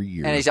lot every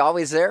year. And he's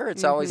always there.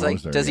 It's always Always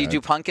like, there, does he yeah.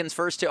 do pumpkins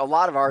first too? A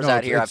lot of ours No,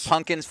 out here have it's-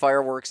 pumpkins,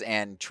 fireworks,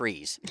 and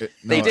trees. No,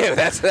 They do.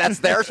 That's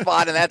their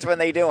spot, and that's when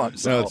they do them.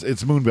 So No,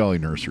 it's Moon Valley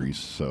Nurseries,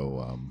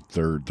 so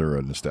they're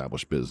an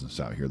established business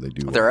out here. They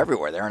do. they're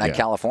everywhere. They're in Yeah.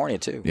 California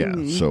too. Yeah,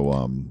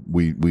 so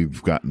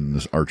we've gotten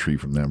our tree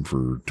from them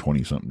for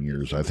 20 something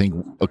years. I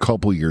think a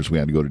couple years we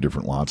had to go to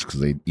different lots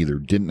because they either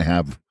didn't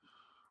have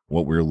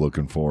what we were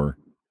looking for.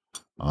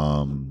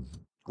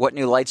 What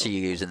new lights are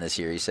you using this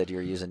year? You said you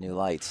were using new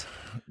lights.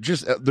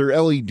 Just they're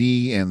LED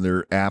and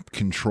they're app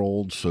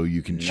controlled, so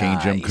you can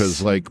change them.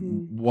 Because Nice.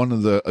 one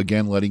of the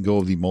letting go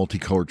of the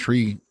multicolored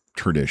tree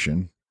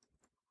tradition.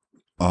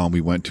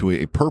 We went to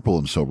a purple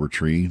and silver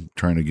tree,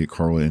 trying to get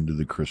Carla into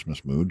the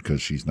Christmas mood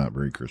because she's not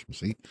very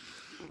Christmassy.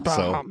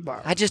 So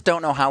I just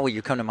don't know how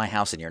you come to my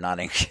house and you're not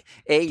in.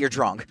 A, you're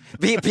drunk.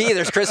 B,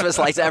 there's Christmas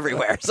lights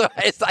everywhere. So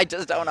I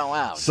just don't know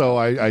how. So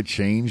I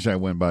changed. I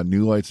went by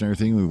new lights and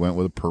everything. We went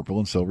with a purple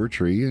and silver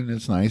tree, and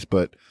it's nice.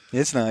 But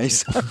It's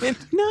nice.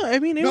 No, I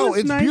mean it No, was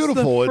it's nice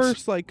beautiful. the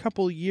It's- first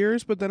couple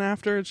years, but then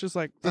after it's just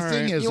like the all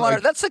thing right.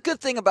 is, That's the good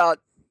thing about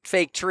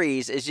fake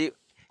trees is you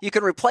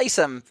can replace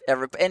them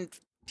and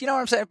you know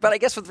what I'm saying. But I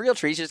guess with real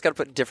trees, you just got to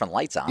put different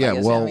lights on. yeah, I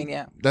guess. well, I mean,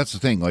 yeah. that's the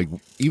thing. Like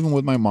even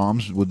with my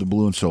mom's with the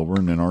blue and silver,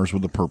 and then ours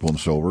with the purple and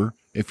silver.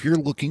 If you're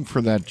looking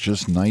for that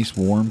just nice,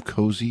 warm,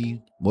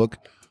 cozy look,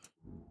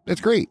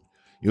 that's great.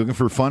 You're looking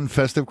for fun,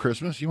 festive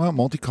Christmas. You want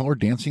multicolored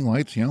dancing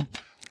lights.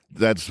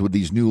 That's with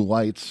these new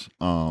lights.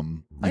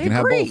 You I can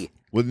have agree. both.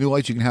 With new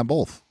lights, you can have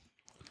both.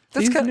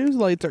 That's These kind news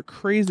lights are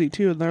crazy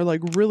too, and they're like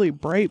really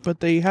bright,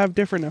 but they have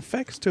different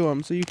effects to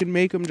them, so you can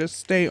make them just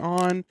stay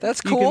on. That's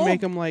You cool. can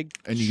make them like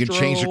And you can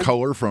change the strobe.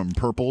 color from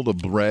purple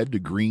to red to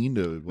green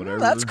to whatever.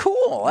 That's cool.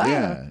 Wow.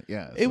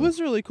 Yeah. It so-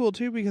 was really cool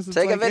too because it's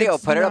Take a like, video,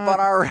 it's put it up not-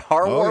 on our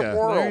Oh, Warp yeah.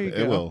 World. There you It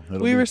go. will.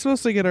 It'll We be- were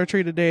supposed to get our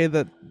tree today,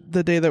 the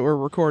day that we're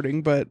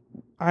recording, but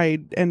I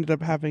ended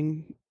up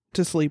having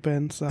to sleep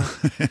in, so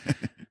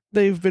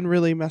they've been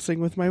really messing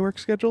with my work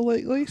schedule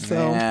lately. So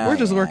Yeah, we're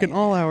just yeah, working yeah.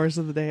 all hours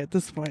of the day at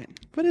this point,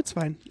 but it's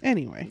fine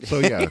anyway. So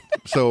yeah.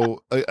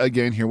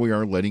 Again, here we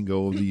are letting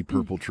go of the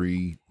purple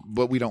tree,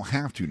 but we don't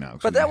have to now. 'cause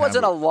But we that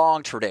wasn't a have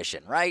long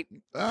tradition, right?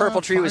 it. Purple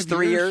tree was 5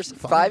 3 years.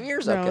 5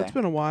 years. No, Okay. it's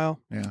been a while.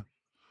 Yeah.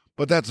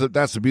 But that's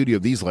the beauty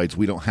of these lights.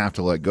 We don't have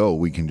to let go.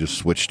 We can just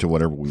switch to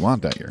whatever we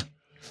want that year,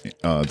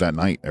 that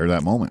night or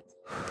that moment.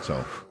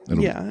 So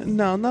it'll, Yeah,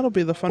 no, and that'll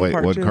be the fun Wait,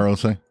 part what too. did Carla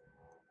say?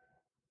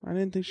 I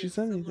didn't think she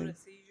said Someone anything. a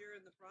seizure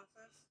in the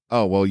process?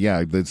 Oh well,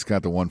 yeah. It's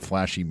got the one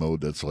flashy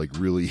mode that's like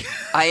really.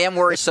 I am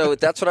worried. So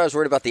that's what I was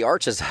worried about the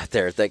arches out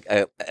there.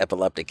 The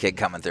epileptic kid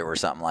coming through or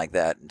something like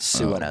that,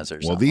 suing us or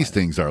something. Well, these like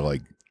things are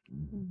like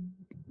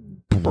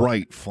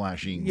bright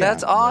flashing. that.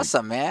 That's Yeah,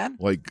 awesome, man.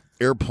 Like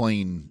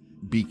airplane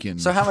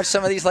beacons. So how much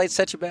some of these lights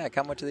set you back?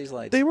 How much are these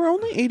lights? They were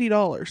only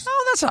 $80.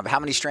 Oh, that's not. How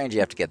many strands you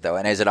have to get though?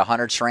 And is it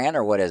 100 strand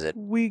or what is it?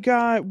 We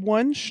got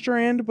one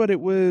strand, but it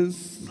was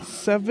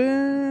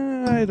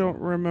 7. I don't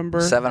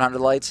remember. 700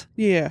 lights.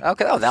 Yeah,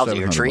 Okay, oh, that'll do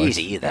your 700 tree lights.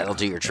 easy. That'll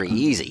do your tree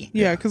easy.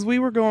 yeah, because we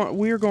were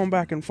going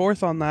back and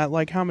forth on that.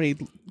 Like, how many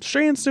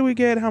strands do we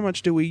get? How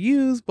much do we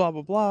use? Blah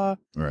blah blah.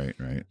 Right.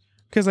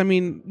 Because I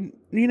mean,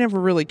 you never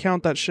really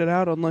count that shit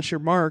out unless you're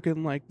Mark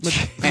and like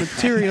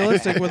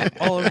materialistic with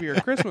all of your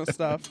Christmas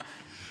stuff.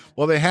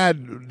 Well, they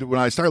had when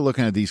I started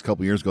looking at these a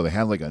couple years ago. They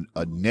had like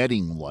a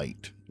netting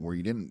light where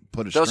you didn't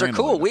put a. Those are strand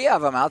cool. on it. We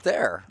have them out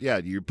there. Yeah,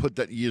 you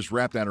just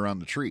wrap that around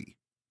the tree.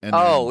 And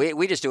Oh, then-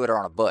 we just do it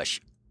on a bush.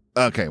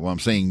 okay. Well, I'm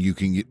saying you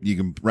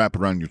can wrap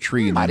it around your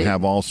tree and I then didn't-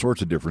 have all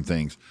sorts of different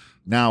things.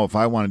 Now, if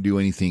I want to do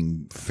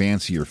anything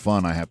fancy or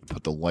fun, I have to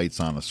put the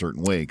lights on a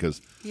certain way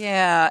because,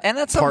 Yeah, and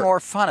that's the Part- more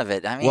fun of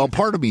it. I mean, well,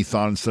 part of me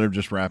thought instead of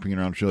just wrapping it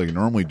around the tree like I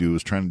normally do,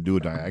 is trying to do a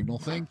diagonal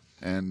thing.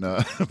 And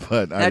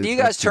but now do you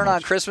guys turn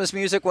on Christmas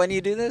music when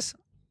you do this?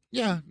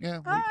 Yeah.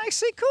 I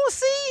see. Cool.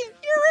 See,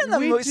 you're in the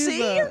We mood. do See,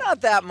 the- you're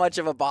not that much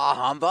of a bah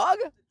humbug.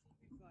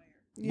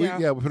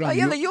 Yeah. We put Oh, on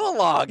yeah, the Yule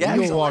log. the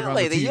Yule log on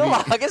Absolutely, the the Yule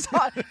TV. log is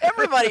hot.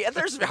 Everybody,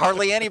 there's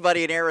hardly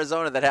anybody in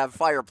Arizona that have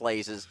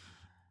fireplaces.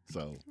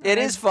 So It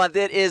is fun.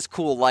 It is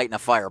cool lighting a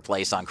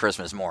fireplace on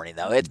Christmas morning,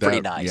 though. It's pretty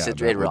That- nice. yeah, It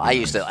that would be I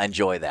used nice. to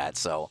enjoy that.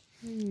 So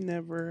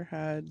Never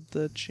had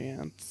the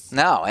chance.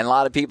 no, and a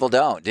lot of people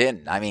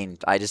didn't. I mean,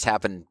 I just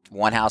happened.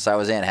 One house I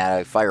was in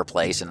had a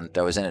fireplace, and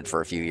I was in it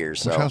for a few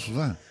years. which So house was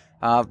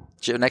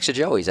that? next to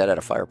Joey's, that had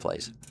a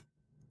fireplace.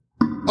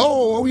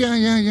 Oh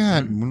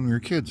yeah. When we were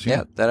kids.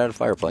 Yeah, that had a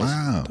fireplace.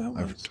 Wow, That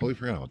I was- totally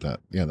forgot about that.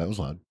 Yeah, that was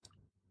loud.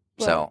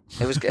 So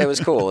it was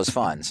cool. It was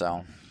fun.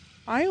 So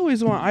I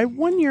always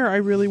one year I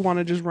really want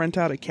to just rent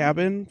out a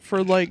cabin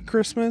for like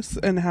Christmas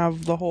and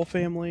have the whole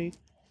family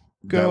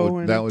go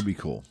and that would be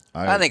cool.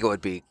 I think it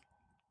would be.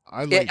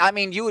 I like, I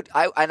mean, you would.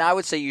 I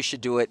would say you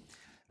should do it.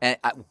 And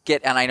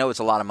I know it's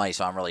a lot of money,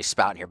 so I'm really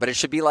spouting here, but it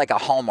should be like a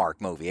Hallmark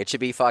movie. It should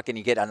be fucking,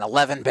 you get an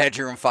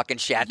 11-bedroom fucking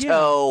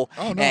chateau,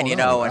 Oh, no, and and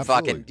absolutely.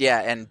 fucking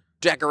and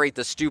decorate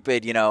the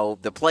stupid,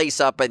 the place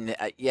up, and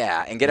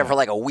and get it for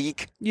like a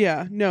week.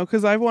 Yeah, no,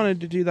 because I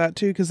wanted to do that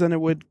too, because then it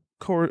would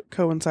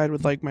coincide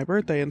with like my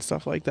birthday and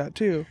stuff like that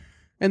too.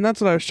 And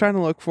that's what I was trying to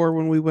look for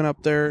when we went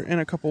up there in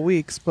a couple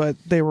weeks, but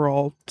they were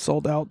all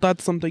sold out.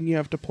 That's something you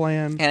have to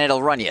plan. And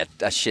it'll run you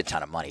a shit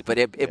ton of money, but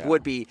it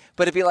would be,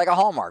 but it'd be like a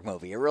Hallmark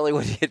movie. It really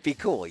would. It'd be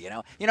cool,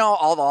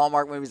 all the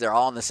Hallmark movies, they're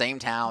all in the same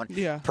town.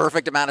 Yeah.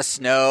 Perfect amount of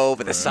snow,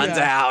 but the sun's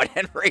out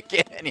and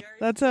freaking.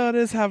 That's how it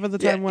is half of the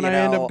Yeah, time when I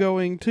end up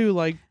going to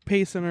like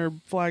Payson or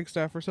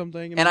Flagstaff or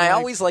something. And I'm I like,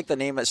 always like the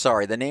name of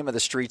the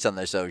streets on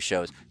those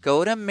shows.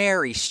 Go to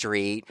Mary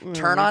Street,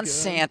 turn my on God.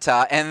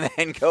 Santa, and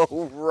then go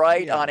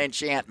right on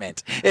Enchantment.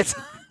 It's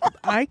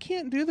I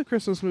can't do the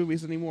Christmas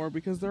movies anymore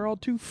because they're all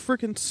too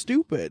freaking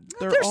stupid.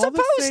 They're all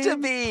supposed the to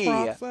same be.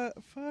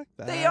 Fuck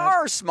that. They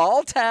are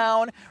small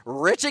town,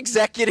 rich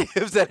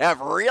executives that have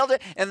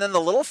and then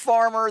the little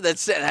farmer that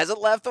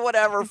hasn't left or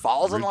whatever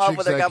falls in rich love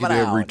with her coming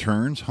executive out.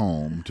 returns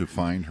home to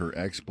find her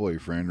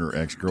ex-boyfriend or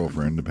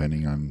ex-girlfriend,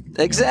 depending on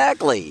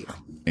Exactly.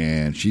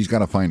 And she's got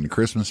to find the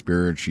Christmas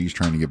spirit. She's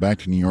trying to get back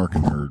to New York,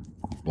 and her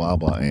blah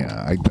blah.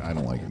 Yeah, I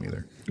don't like them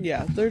either.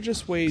 Yeah, they're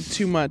just way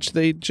too much.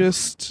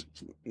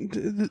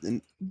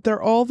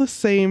 They're all the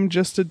same,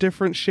 just a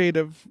different shade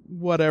of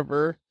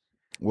whatever.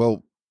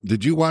 Well,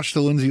 did you watch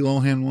the Lindsay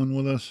Lohan one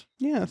with us?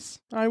 Yes,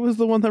 I was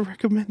the one that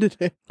recommended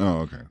it Oh,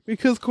 okay.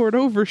 because Court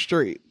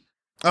Overstreet.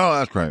 Oh,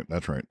 that's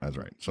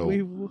right. So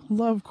We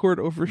love Court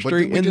but Overstreet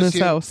didn't we in just this see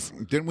house.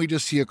 Didn't we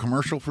just see a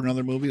commercial for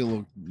another movie that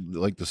looked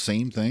like the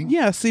same thing?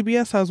 Yeah,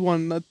 CBS has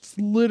one that's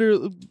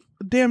literally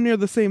damn near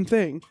the same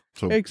thing,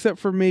 So, except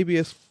for maybe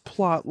a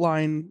plot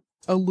line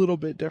a little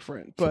bit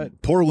different.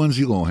 But poor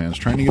Lindsay Lohan's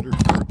trying to get her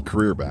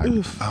career back.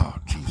 Oof. Oh,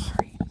 jeez.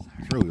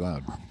 It's really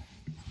loud.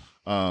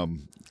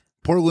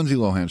 Poor Lindsay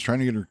Lohan's trying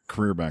to get her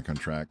career back on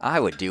track. I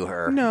would do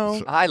her.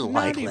 no, I not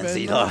like even.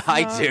 Lindsay. That's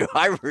I not- do.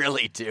 I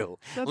really do.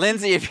 That's-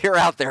 Lindsay, if you're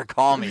out there,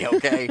 call me,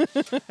 okay?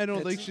 I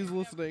don't think she's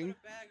listening.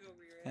 Bag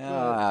over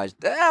your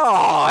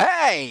head.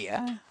 Hey.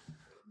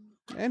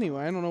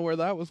 Anyway, I don't know where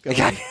that was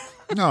going.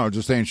 No,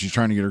 just saying she's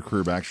trying to get her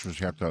career back, so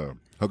she have to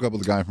hook up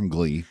with the guy from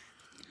Glee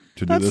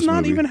to do That's this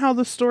not movie. even how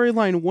the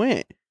storyline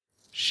went.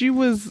 She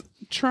was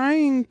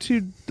trying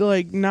to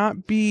like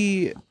not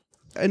be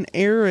an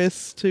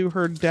heiress to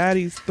her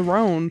daddy's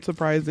throne,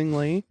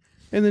 surprisingly,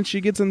 and then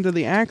she gets into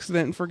the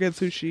accident and forgets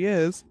who she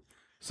is.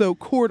 So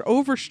Court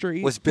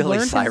Overstreet Was Billy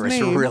learned his Cyrus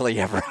name, really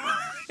ever?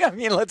 I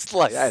mean, let's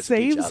like ask each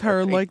saves other.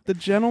 her like the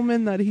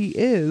gentleman that he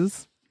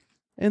is,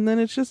 and then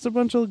it's just a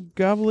bunch of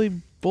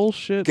gobbly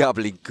bullshit.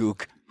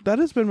 gobbledygook. That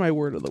has been my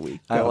word of the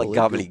week. I like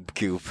gobbledygook.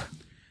 gobbledygook.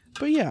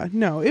 But yeah,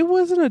 no, it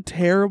wasn't a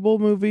terrible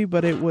movie,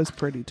 but it was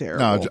pretty terrible.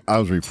 No, I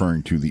was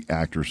referring to the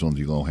actress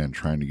Lindsay Lohan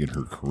trying to get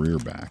her career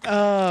back.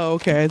 Oh,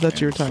 okay. I thought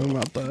you were talking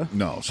about the.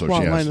 No, so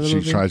plot line of the she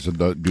movie. tries to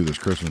do this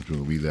Christmas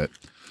movie that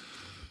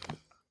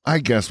I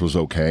guess was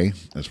okay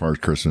as far as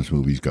Christmas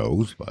movies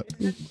goes, but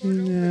Yeah.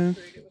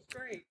 It was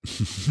great.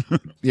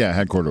 yeah, it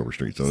had Court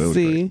Overstreet, so it was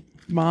great. See,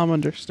 Mom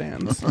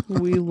understands.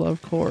 We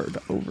love Court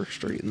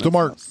Overstreet. in So, this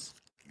Mark, house.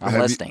 I'm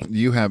listening. Do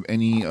you have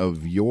any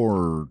of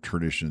your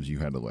traditions you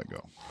had to let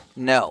go?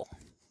 No,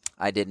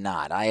 I did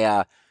not.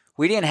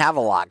 We didn't have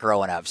a lot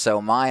growing up, so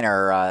mine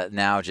are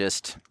now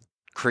just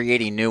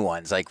creating new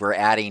ones. Like we're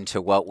adding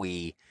to what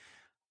we.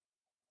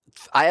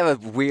 I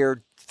have a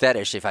weird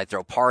fetish if I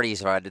throw parties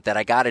that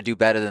I got to do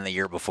better than the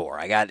year before.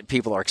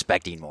 People are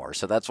expecting more,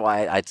 so that's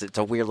why it's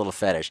a weird little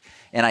fetish.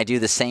 And I do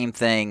the same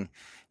thing,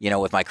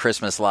 with my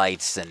Christmas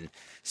lights, and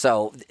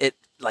so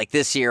like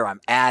this year I'm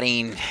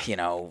adding,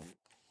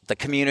 the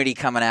community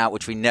coming out,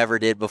 which we never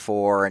did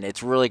before, and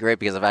it's really great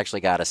because I've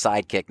actually got a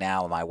sidekick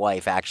now, and my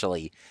wife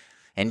actually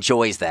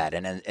enjoys that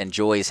and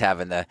enjoys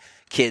having the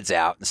kids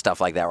out and stuff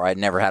like that. Where I'd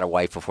never had a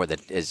wife before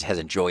that has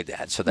enjoyed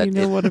that. So that You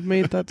know what have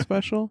made that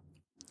special?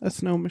 A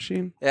snow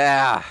machine.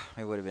 yeah,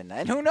 it would have been.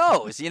 And who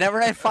knows? You never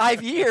know. In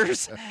 5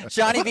 years,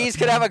 Johnny B's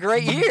could have a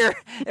great year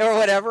or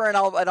whatever, and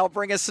I'll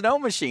bring a snow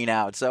machine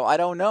out. So I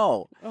don't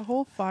know. A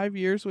whole 5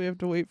 years we have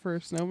to wait for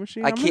a snow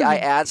machine. I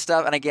add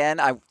stuff, and again,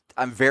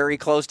 I'm very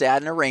close to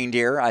adding a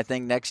reindeer. I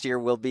think next year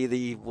will be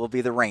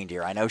the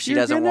reindeer. I know she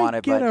doesn't want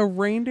it, get but a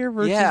reindeer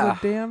versus Yeah.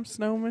 a damn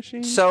snow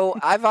machine. so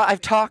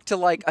I've talked to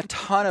like a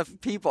ton of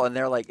people, and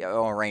they're like,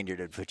 "Oh, a reindeer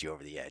did put you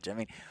over the edge." I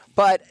mean,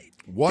 but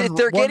One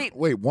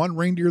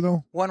reindeer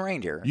though. one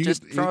reindeer You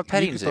just get- from you- a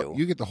petting you get zoo.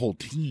 you get the whole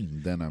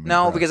team. Then I'm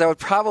No, impressed. because I would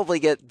probably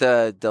get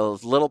the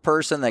little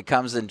person that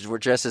comes and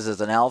dresses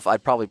as an elf.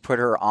 I'd probably put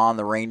her on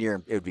the reindeer,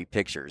 and it would be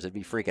pictures. It'd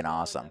be freaking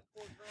awesome.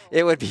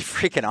 It would be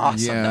freaking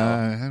awesome. yeah,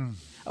 Though. I don't-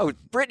 Oh,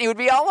 Brittany would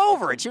be all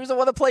over it. She was the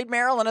one that played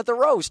Marilyn at the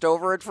roast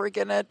over at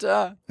freaking at.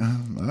 all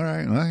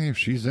right. Well, if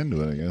she's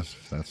into it, I guess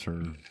that's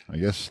her. I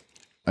guess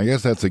I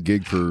guess that's a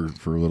gig for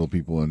little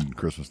people in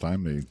Christmas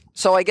time.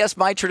 So I guess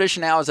my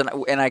tradition now is,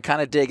 and I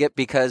kind of dig it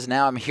because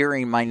now I'm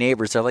hearing my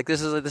neighbors. They're like,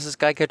 "This is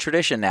like a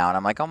tradition now," and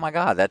I'm like, "Oh my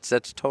god, that's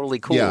totally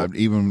cool." Yeah,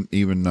 even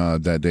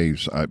that day,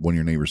 one of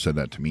your neighbors said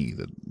that to me,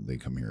 that they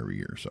come here every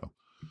year. So,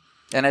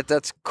 and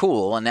that's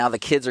cool. And now the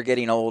kids are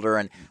getting older,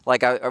 and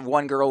like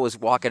one girl was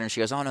walking, and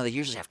she goes, "Oh no, they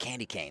usually have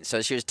candy canes."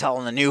 So she was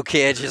telling the new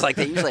kids, she's like,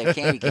 "They usually have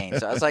candy canes."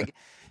 So I was like,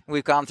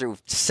 we've gone through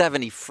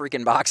 70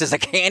 freaking boxes of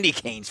candy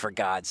canes, for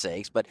God's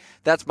sakes. But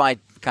that's my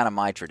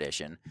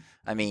tradition.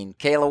 I mean,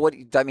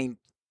 Kayla,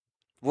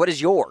 what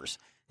is yours?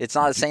 It's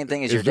not the same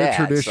thing as your dad. Is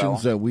there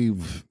traditions that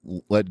we've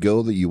let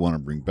go that you want to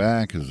bring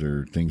back? Is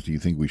there things that you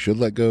think we should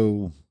let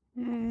go?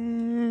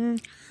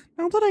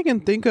 Not that I can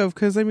think of,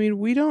 because I mean,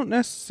 we don't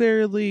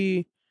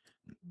necessarily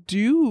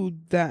do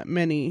that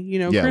many.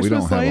 Yeah, Christmas we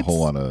don't have lights a whole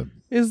lot of.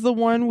 Is the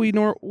one we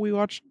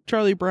watch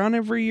Charlie Brown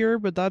every year,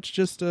 but that's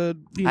just a.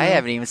 I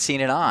haven't even seen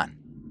it on.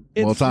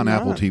 It's on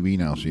Apple TV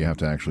now, so you have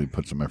to actually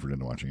put some effort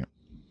into watching it.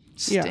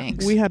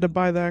 Stinks. Yeah, we had to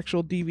buy the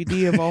actual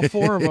DVD of all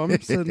 4 of them.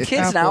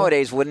 Kids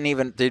nowadays wouldn't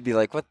even. They'd be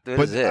like, "What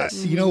is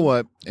this?" You know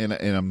what? And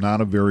I'm not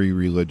a very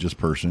religious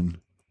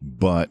person,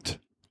 but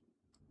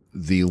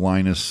the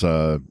Linus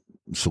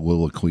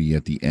soliloquy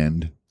at the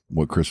end,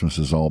 what Christmas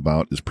is all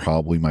about, is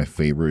probably my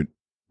favorite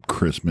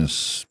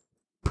Christmas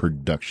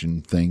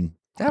production thing.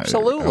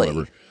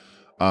 Absolutely.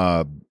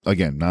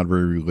 Again, not a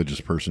very religious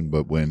person,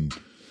 but when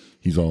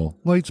he's all,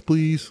 "Lights,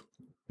 please,"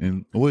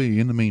 and away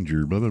in the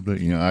manger, blah, blah, blah.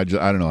 I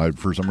don't know.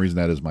 For some reason,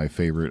 that is my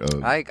favorite.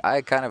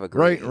 I kind of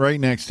agree. Right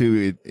next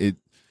to it. It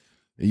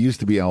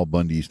used to be Al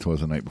Bundy's "'Twas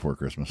the Night Before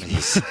Christmas."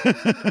 It's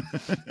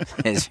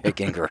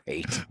freaking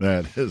great.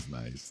 That is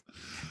nice.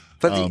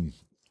 But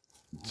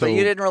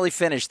you didn't really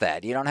finish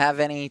that. You don't have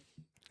any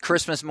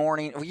Christmas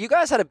morning. You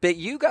guys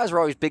were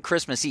always big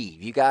Christmas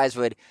Eve. You guys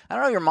would, I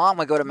don't know, your mom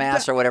would go to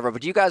mass or whatever,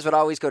 but you guys would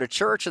always go to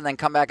church and then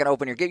come back and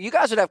open your gift. You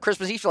guys would have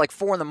Christmas Eve for like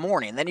 4 a.m,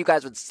 and then you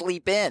guys would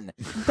sleep in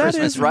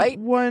Christmas, right?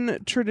 One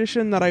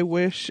tradition that I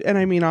wish, and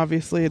I mean,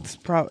 obviously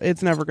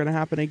it's never going to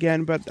happen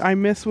again, but I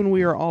miss when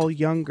we were all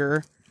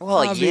younger. Well,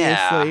 obviously.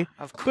 Yeah,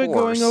 of course. But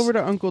going over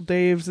to Uncle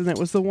Dave's, and it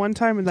was the one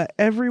time that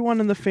everyone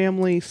in the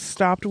family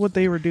stopped what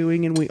they were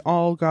doing, and we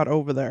all got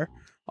over there.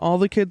 All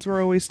the kids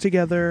were always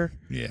together.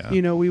 Yeah.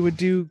 We would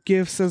do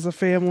gifts as a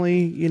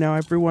family.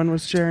 Everyone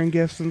was sharing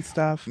gifts and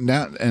stuff.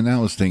 That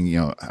was the thing,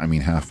 I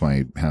mean, half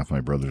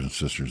my brothers and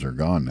sisters are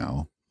gone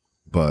now.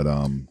 But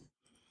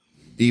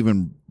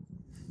even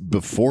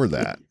before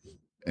that,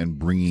 and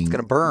bringing, it's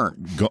gonna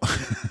burn.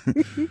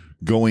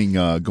 Going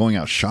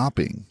out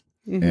shopping,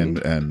 Mm-hmm.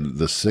 and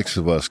the 6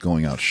 of us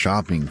going out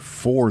shopping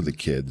for the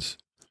kids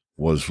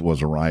was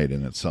a riot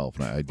in itself,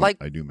 and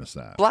I do miss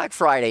that. Black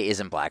Friday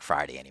isn't Black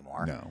Friday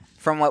anymore. No.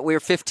 From what we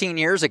were 15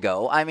 years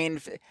ago, I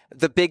mean,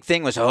 the big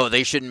thing was,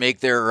 they shouldn't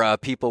make their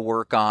people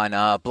work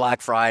on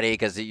Black Friday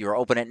because you were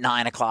open at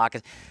 9 o'clock.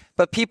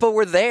 But people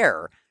were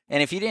there,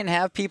 and if you didn't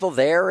have people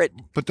there,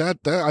 But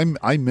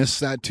I miss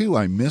that too.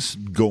 I miss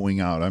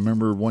going out. I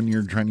remember one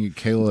year trying to get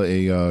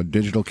Kayla a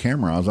digital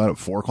camera. I was out at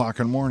 4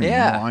 o'clock in the morning, in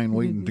line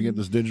waiting to get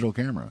this digital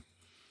camera.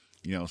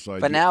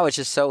 Now it's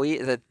just so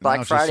easy that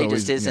Black Friday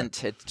just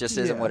isn't. Yeah. It just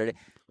isn't what it is.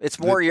 It's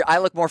more. I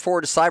look more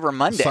forward to Cyber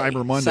Monday.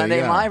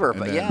 Sunday Miber,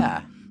 but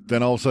yeah.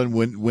 Then all of a sudden,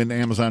 when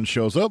Amazon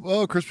shows up,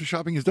 Christmas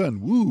shopping is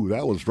done. Woo,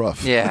 that was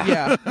rough. Yeah,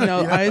 yeah.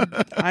 No,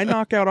 I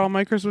knock out all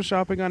my Christmas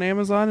shopping on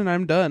Amazon, and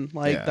I'm done.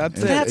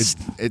 That's it.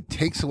 It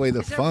takes away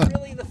the fun. Is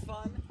that really the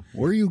fun?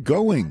 Where are you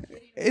going?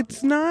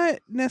 It's not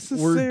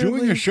necessarily. We're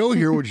doing a show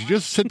here. Would you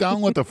just sit down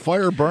and let the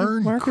fire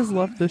burn? Mark has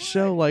left the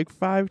show like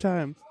 5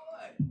 times.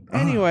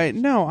 Anyway,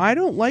 no, I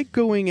don't like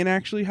going and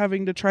actually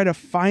having to try to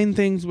find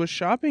things with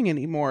shopping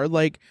anymore.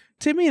 Like,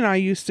 Timmy and I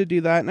used to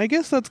do that, and I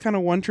guess that's kind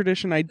of one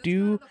tradition I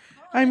do.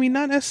 I mean,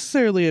 not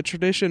necessarily a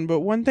tradition, but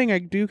one thing I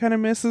do kind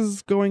of miss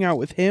is going out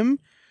with him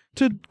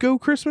to go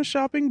Christmas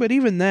shopping. But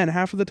even then,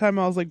 half of the time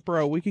I was like,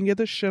 bro, we can get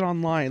this shit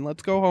online.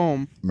 Let's go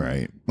home.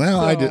 Right.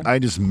 Well, I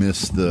just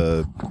miss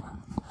the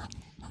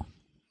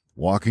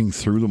walking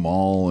through the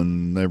mall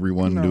and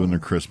everyone doing their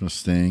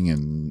Christmas thing,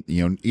 and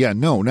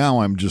now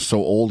I'm just so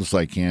old as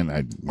I can't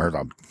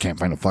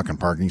find a fucking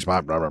parking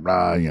spot, blah blah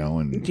blah,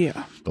 and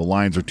the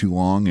lines are too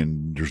long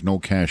and there's no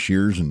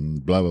cashiers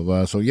and blah blah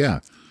blah. So yeah,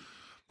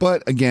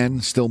 but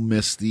again, still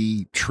miss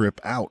the trip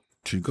out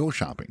to go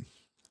shopping.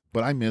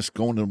 But I miss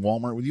going to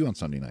Walmart with you on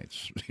Sunday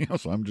nights.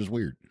 So I'm just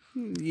weird.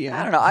 Yeah,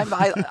 I don't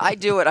know. I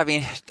do it. I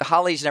mean,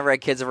 Holly's never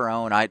had kids of her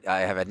own. I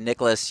have a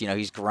Nicholas.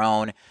 He's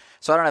grown.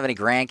 So I don't have any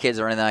grandkids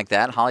or anything like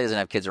that. Holly doesn't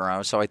have kids of her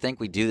own. So I think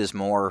we do this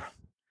more,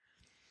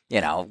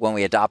 when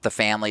we adopt the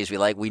families, we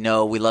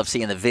love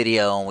seeing the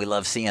video and we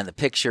love seeing the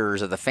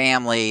pictures of the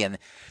family. And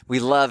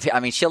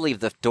she'll leave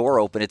the door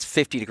open. It's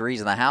 50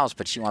 degrees in the house,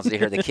 but she wants to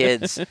hear the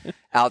kids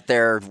out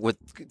there with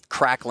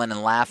crackling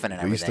and laughing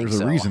and everything. At least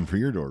there's a reason for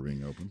your door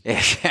being open.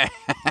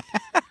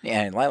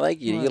 Yeah, I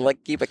like you. You like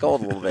to keep it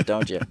cold a little bit,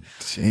 don't you?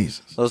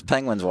 Jesus. Those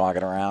penguins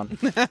walking around.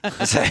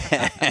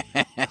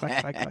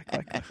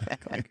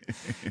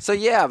 So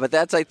yeah, but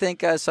that's I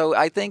think. So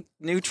I think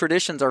new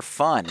traditions are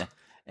fun,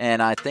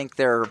 and I think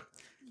they're.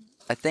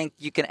 I think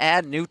you can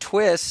add new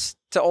twists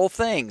to old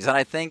things, and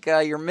I think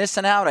you're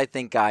missing out. I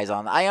think, guys,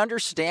 on. I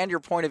understand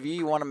your point of view.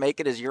 You want to make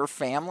it as your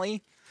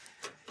family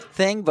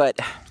thing, but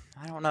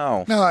I don't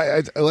know. No,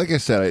 I like I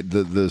said,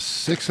 the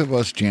six of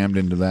us jammed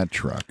into that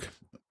truck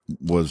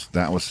was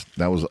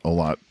a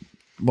lot.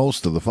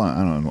 Most of the fun.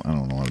 I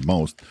don't know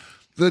most.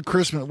 The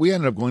Christmas, we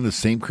ended up going to the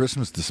same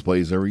Christmas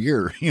displays every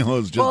year. You know,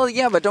 it's just Well,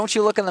 yeah, but don't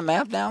you look on the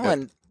map now?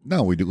 And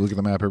no, we do look at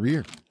the map every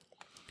year,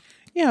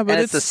 Yeah, but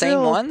it's the same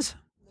still ones?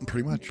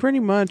 pretty much, Pretty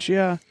much,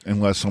 yeah.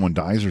 unless someone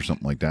dies or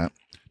something like that.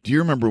 Do you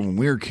remember when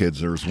we were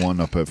kids? There was one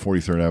up at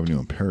 43rd Avenue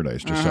in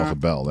Paradise, just south of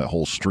Bell. That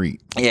whole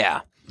street.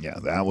 Yeah. Yeah,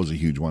 that was a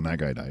huge one. That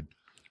guy died.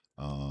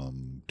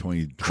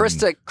 20.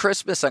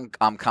 Christmas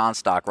on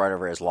Comstock right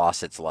over here has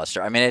lost its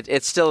luster. I mean,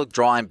 it's still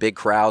drawing big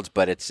crowds,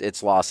 but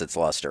it's lost its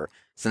luster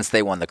since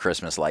they won the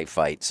Christmas light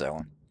fight.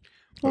 So,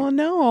 Well, and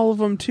now all of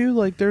them too.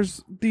 Like,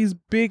 there's these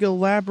big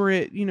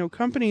elaborate,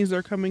 companies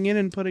are coming in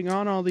and putting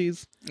on all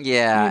these,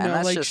 yeah, and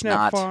that's like just Schnepp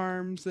not.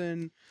 Farms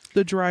and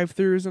the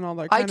drive-throughs and all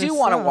that. I kind of do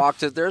want to stuff. walk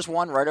to. There's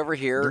one right over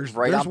here, There's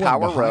right on one Power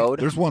behind- Road.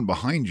 There's one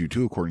behind you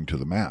too, according to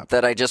the map.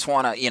 That I just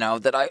want to,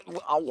 that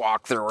I'll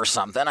walk through or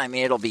something. I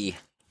mean, it'll be.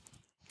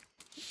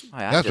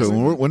 That's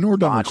what, when we're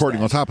done botched recording,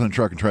 that. let's hop in the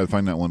truck and try to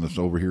find that one that's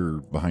over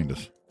here behind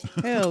us.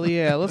 Hell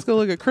yeah! Let's go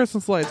look at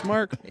Christmas lights,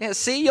 Mark. Yeah,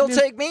 see, you'll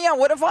take me on.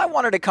 What if I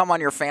wanted to come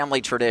on your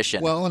family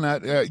tradition? Well, and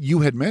that you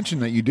had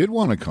mentioned that you did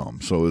want to come,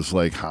 so it's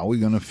like, how are we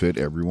going to fit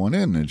everyone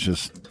in? It's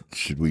just,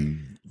 should we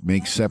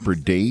make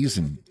separate days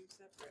and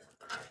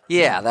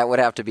yeah, that would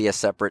have to be a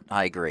separate.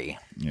 I agree.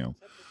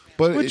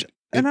 But Which,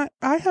 and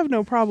I have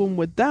no problem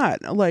with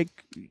that. Like,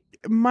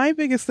 my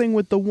biggest thing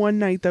with the one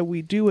night that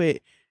we do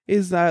it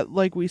is that,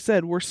 like we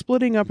said, we're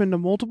splitting up into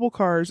multiple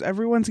cars.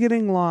 Everyone's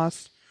getting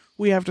lost.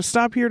 We have to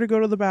stop here to go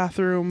to the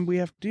bathroom. We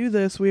have to do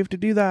this. We have to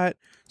do that.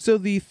 So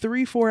the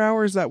 3-4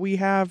 hours that we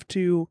have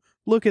to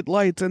look at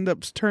lights end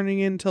up turning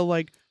into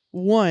like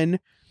 1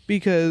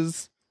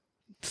 because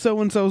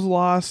so-and-so's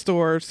lost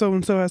or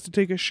so-and-so has to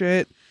take a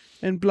shit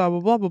and blah, blah,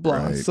 blah, blah,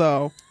 blah. Right.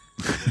 So...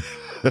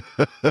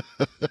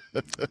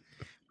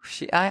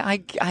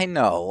 I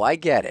know, I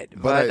get it,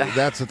 but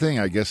that's the thing.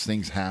 I guess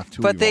things have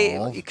to but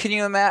evolve. can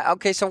you imagine?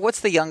 Okay, so what's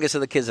the youngest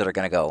of the kids that are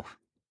going to go?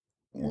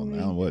 Well,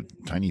 now what?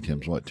 Tiny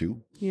Tim's what, 2?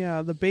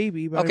 Yeah, the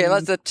baby. But Okay, I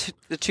mean, let's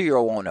the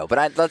 2-year-old won't know,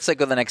 but let's say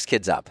go the next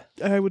kids up.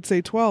 I would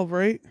say 12,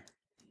 right?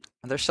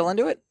 They're still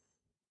into it.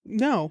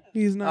 No,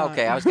 he's not.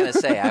 Okay, I was going to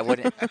say I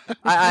wouldn't.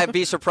 I'd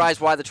be surprised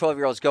why the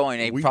 12-year-old's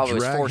going. He We probably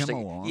was drag forced him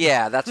to. along.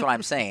 Yeah, that's what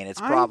I'm saying.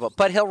 It's I- probably,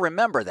 but he'll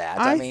remember that.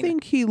 I mean,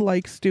 think he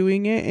likes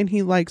doing it, and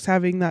he likes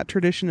having that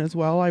tradition as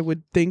well. I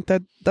would think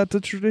that that's a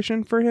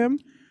tradition for him.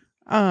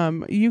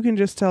 You can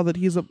just tell that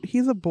he's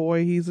a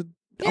boy. He's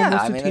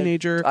almost a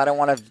teenager. I don't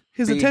want to.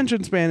 His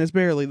attention span is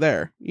barely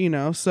there,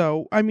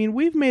 So, I mean,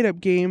 we've made up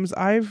games.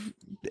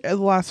 The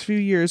last few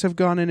years, have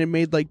gone in and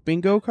made like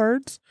bingo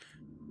cards.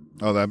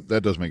 Oh,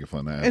 that does make it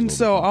fun. That adds a And little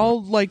so bit of fun.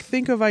 I'll like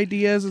think of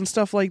ideas and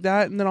stuff like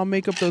that, and then I'll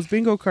make up those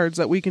bingo cards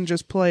that we can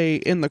just play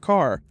in the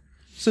car.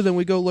 So then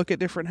we go look at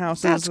different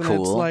houses, That's and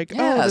cool. it's like,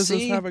 Yeah, does this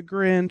see? have a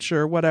Grinch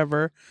or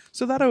whatever?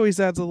 So that always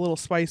adds a little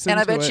spice And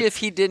I into bet it. you if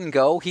he didn't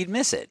go, he'd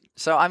miss it.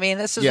 So I mean,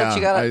 this is yeah, what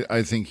you got to.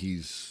 I think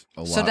he's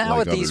a lot. So now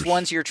like with these others.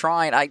 ones you're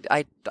trying,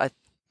 I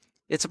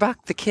it's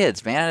about the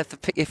kids, man.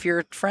 If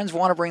your friends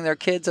want to bring their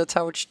kids, that's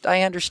how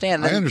I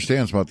understand. I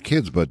understand it's about the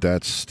kids, but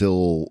that's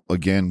still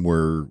again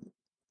where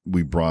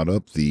we brought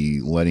up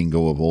the letting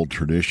go of old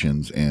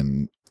traditions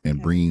and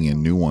bringing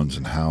in new ones,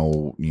 and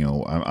how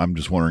I'm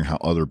just wondering how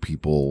other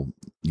people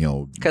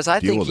Because I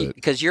deal think with it.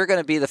 because you're going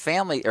to be the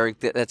family or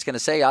that's going to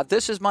say,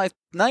 "This is my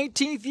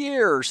 19th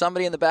year," or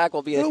somebody in the back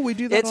will be, Oh, we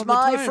do that "It's all the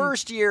my time.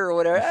 first year," or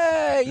whatever.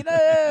 Hey,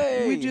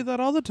 hey. We do that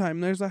all the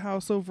time. There's a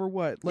house over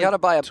what? You ought to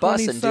buy a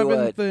bus and do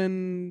a 27th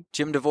and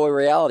Jim DeVoy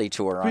reality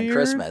tour on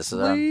Christmas.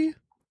 Beardsley?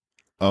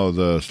 Oh,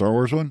 the Star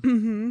Wars one.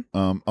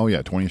 Mhm. Oh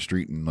yeah, 20th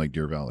Street in like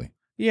Deer Valley.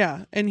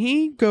 Yeah, and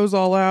he goes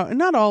all out, and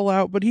not all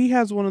out, but he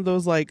has one of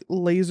those like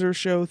laser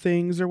show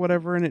things or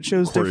whatever, and it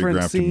shows different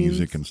Choreographed to scenes.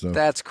 music and stuff.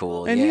 That's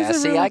cool. And yeah. he's a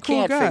See, really I cool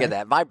can't guy. figure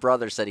that. My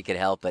brother said he could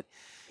help, but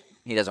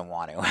he doesn't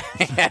want to.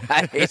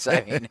 I mean,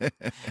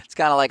 it's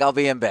kind of like I'll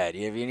be in bed.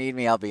 If you need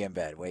me, I'll be in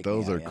bed. Wake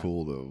Those me are up, yeah.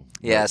 cool though.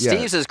 Yeah, But,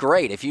 Steve's is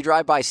great. If you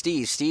drive by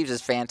Steve's is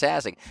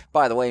fantastic.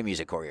 By the way,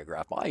 music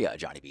choreographed by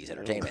Johnny B's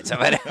Entertainment. So,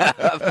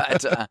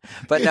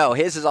 but no,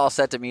 his is all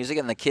set to music,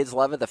 and the kids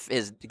love it.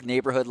 His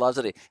neighborhood loves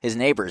it. His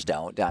neighbors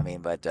don't. I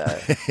mean, but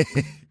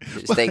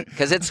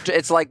because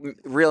it's like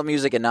real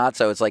music and not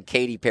so. It's like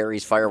Katy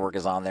Perry's Firework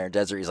is on there, and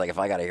Desiree's like, if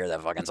I got to hear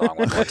that fucking song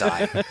one more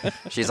time,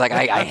 she's like,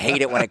 I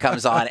hate it when it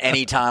comes on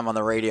anytime on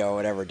the radio or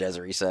whatever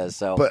Desiree says.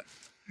 So, But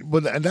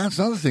and that's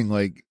another thing.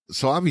 Like,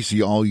 so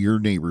obviously, all your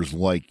neighbors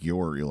like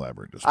your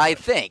elaborate display. I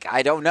think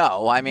I don't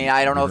know. I mean,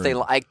 I don't know if they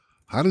like.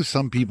 How do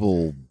some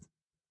people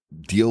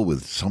deal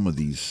with some of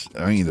these?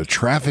 I mean, the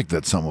traffic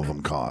that some of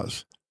them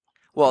cause.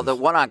 Well, the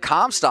one on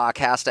Comstock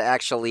has to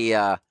actually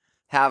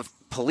have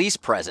police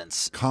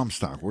presence.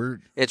 Comstock.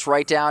 Where? It's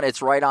right down.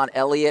 It's right on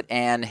Elliott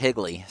and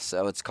Higley.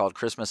 So it's called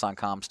Christmas on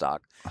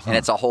Comstock, and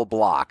it's a whole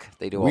block.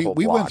 They do a whole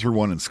We block. went through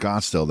one in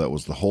Scottsdale that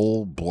was the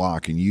whole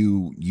block, and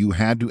you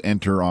had to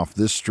enter off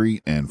this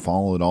street and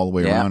follow it all the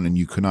way around, and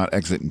you could not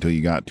exit until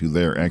you got to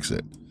their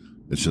exit.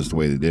 It's just the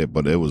way they did it,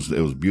 but it was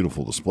a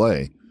beautiful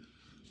display.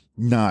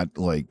 Not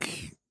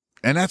like,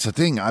 and that's the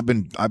thing. I've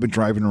been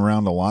driving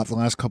around a lot the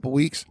last couple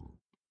weeks.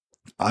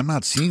 I'm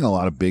not seeing a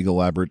lot of big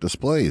elaborate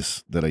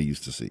displays that I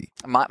used to see.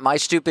 My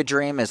stupid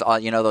dream is,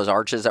 those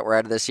arches that were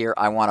added this year.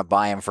 I want to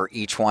buy them for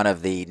each one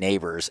of the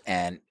neighbors,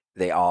 and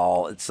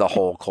it's the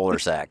whole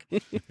cul-de-sac.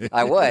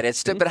 I would. It's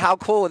stupid. How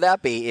cool would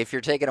that be if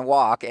you're taking a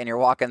walk and you're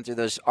walking through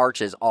those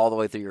arches all the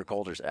way through your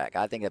cul-de-sac?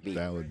 I think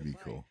That would be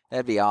cool.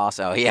 That'd be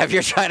awesome. Yeah, if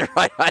you're trying to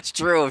ride, that's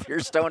true. If you're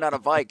stoned on a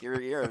bike, you're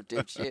a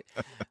dipshit.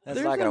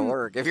 That's not going to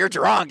work. If you're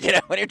drunk,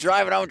 when you're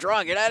driving home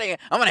drunk, I'm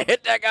going to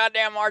hit that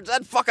goddamn arch.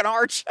 That fucking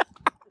arch.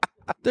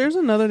 There's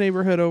another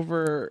neighborhood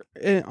over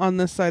on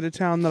this side of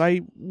town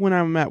that when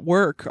I'm at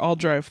work, I'll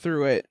drive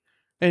through it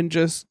and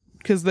just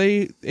because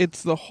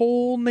it's the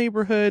whole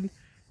neighborhood,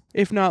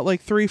 if not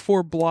like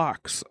 3-4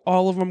 blocks,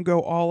 all of them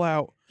go all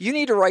out. You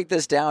need to write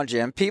this down,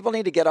 Jim. People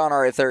need to get on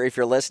if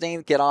you're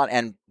listening, get on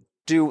and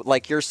do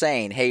like you're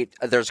saying. Hey,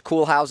 there's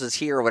cool houses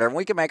here or whatever.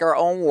 We can make our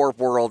own Warp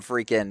World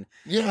freaking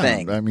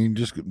thing. I mean,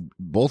 just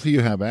both of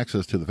you have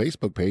access to the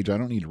Facebook page. I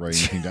don't need to write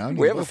anything down.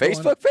 We have a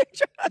Facebook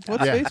page.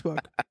 What's Facebook?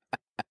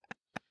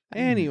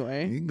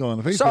 Anyway, you can go on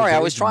the Facebook. Sorry, page.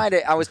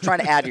 I was trying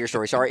to add to your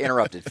story. Sorry,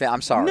 interrupted.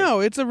 I'm sorry. No,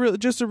 it's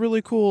just a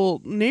really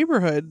cool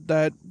neighborhood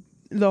that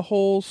the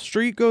whole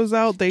street goes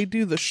out. They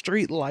do the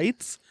street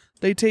lights.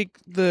 They take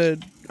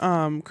the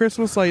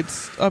Christmas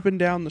lights up and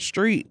down the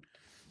street,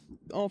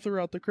 all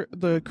throughout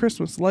the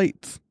Christmas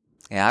lights.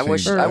 Yeah, I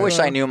wish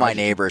I knew my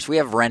neighbors. We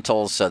have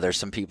rentals, so there's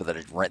some people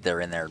that they're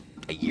in there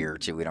a year or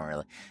two. We don't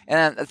really,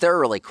 and they're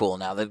really cool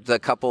now. The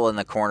couple in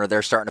the corner,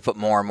 they're starting to put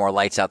more and more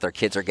lights out. Their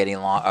kids are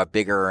getting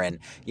bigger, and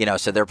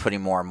so they're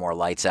putting more and more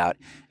lights out.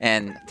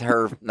 And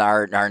our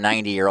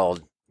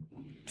 90-year-old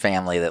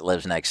family that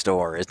lives next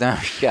door is now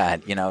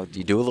God.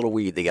 You do a little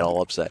weed, they get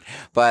all upset.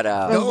 But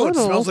no, it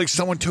smells like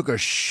someone took a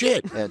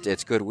shit.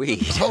 It's good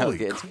weed. Holy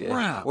it's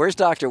crap! Good. Where's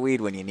Dr.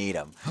 Weed when you need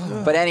him?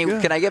 But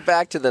anyway, can I get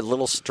back to the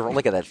little straw?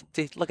 Look at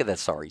that! Look at that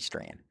sorry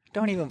strand.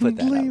 Don't even put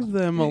that. Leave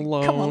them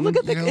alone. Come on, look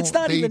at it's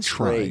not even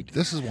straight.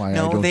 This is why I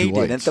no, don't they do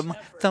didn't. lights.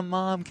 The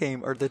mom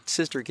came or the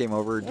sister came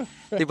over.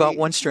 They bought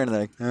one strand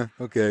and they're like,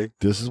 okay.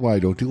 This is why I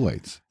don't do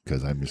lights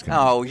because I'm just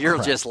gonna. Oh,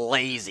 you're just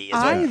lazy.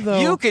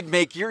 Though, you could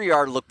make your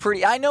yard look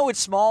pretty. I know it's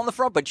small in the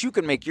front, but you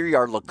can make your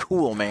yard look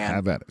cool, man.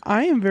 Have at it.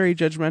 I am very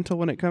judgmental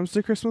when it comes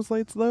to Christmas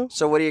lights, though.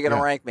 So what are you going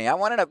to rank me? I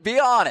wanted to be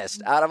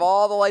honest. Out of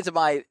all the lights of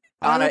my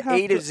on an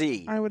A to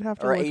Z. I would have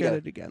to look at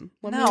it again.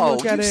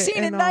 You've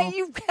seen it now.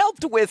 You've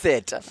helped with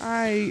it.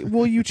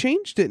 You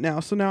changed it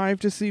now, so now I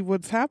have to see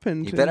what's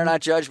happened. You better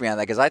not judge me on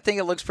that because I think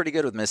it looks pretty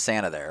good with Miss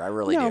Santa there. I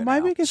really do. My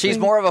biggest She's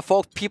thing, more of a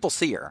folk. People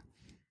see her.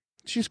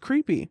 She's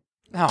creepy.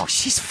 No,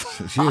 she's.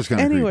 She is kind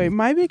of anyway. creepy.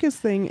 My biggest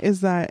thing is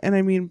that, and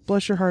I mean,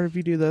 bless your heart if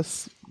you do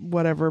this,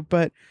 whatever.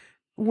 But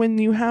when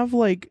you have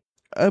like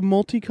a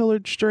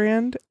multicolored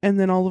strand and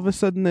then all of a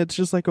sudden it's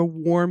just like a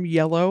warm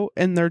yellow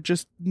and they're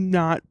just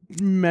not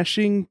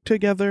meshing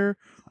together,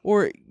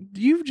 or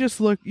you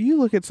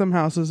look at some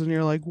houses and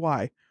you're like,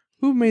 why?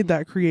 Who made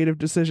that creative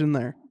decision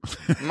there?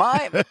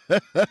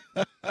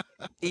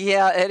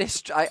 Yeah, it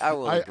is. I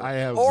will. I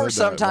have. Or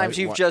sometimes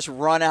you've just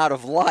run out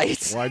of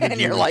lights, and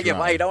you're like, if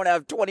I don't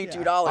have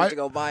 $22 to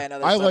go buy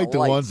another, I like the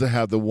lights. ones that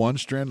have the one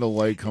strand of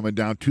light coming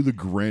down to the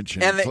Grinch,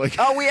 and it's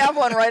like, we have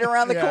one right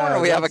around the corner.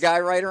 We have a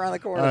guy right around the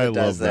corner I that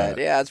does love that.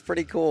 Yeah, it's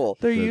pretty cool.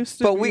 There used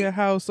to be a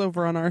house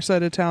over on our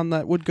side of town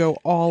that would go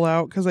all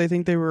out because I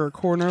think they were a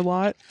corner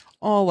lot.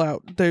 All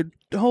out. The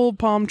whole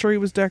palm tree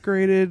was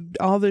decorated,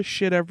 all this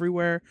shit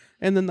everywhere,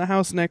 and then the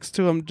house next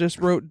to him just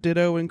wrote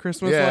ditto in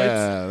Christmas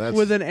lights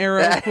with an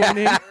arrow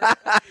pointing.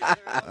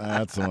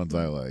 That's the ones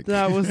I like.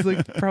 That was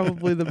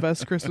probably the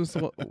best Christmas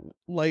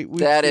light we've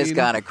That seen. is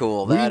kind of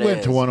cool. We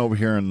went to one over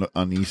here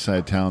on the east side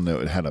of town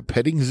that had a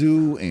petting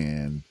zoo,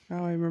 and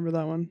oh, I remember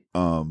that one.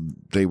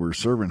 they were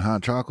serving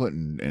hot chocolate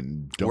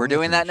and we're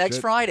doing that next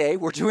Friday.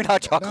 We're doing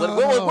hot chocolate.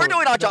 No. We're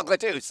doing hot chocolate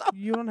too. So.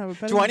 You don't have a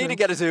petting Do I need to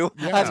get a zoo?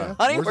 Yeah.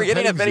 Honey, Where's we're the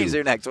getting a petting petting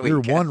zoo next week. We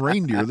were one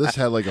reindeer. This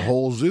had like a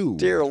whole zoo.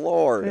 Dear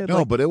Lord.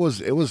 No, but it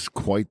was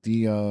quite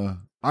the.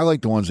 I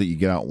like the ones that you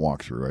get out and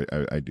walk through.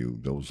 I do.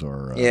 Those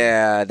are.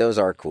 Yeah, those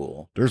are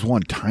cool. There's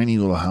one tiny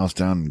little house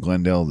down in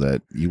Glendale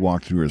that you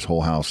walk through his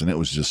whole house, and it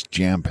was just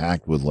jam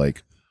packed with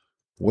like,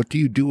 what do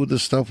you do with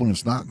this stuff when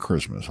it's not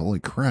Christmas? Holy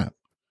crap!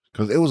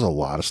 Because it was a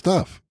lot of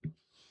stuff.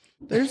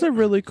 There's a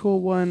really cool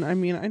one. I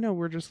mean, I know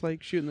we're just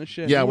like shooting the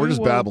shit. Yeah, we're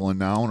just babbling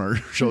now, and our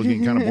show's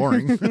getting kind of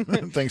boring.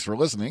 Thanks for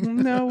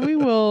listening. No, we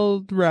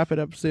will wrap it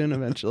up soon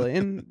eventually,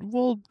 and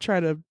we'll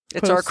try to.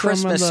 It's our post some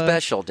of Christmas the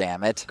special,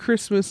 damn it.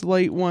 Christmas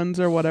light ones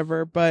or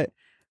whatever, but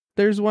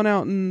there's one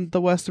out in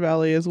the West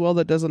Valley as well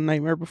that does a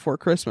Nightmare Before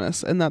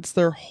Christmas, and that's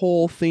their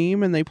whole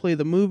theme, and they play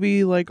the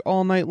movie like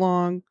all night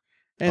long.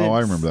 And I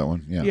it's- remember that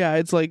one. Yeah. Yeah,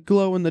 it's like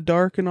glow in the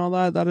dark and all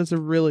that. That is a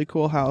really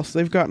cool house.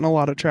 They've gotten a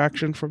lot of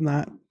traction from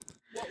that.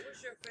 What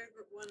was your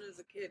favorite one as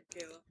a kid,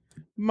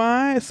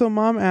 Kayla?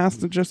 Mom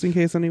asked, just in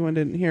case anyone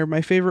didn't hear,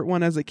 my favorite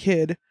one as a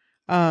kid.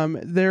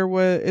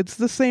 It's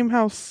the same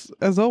house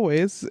as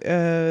always,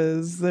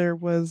 as there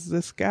was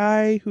this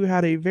guy who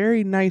had a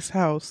very nice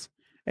house,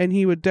 and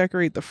he would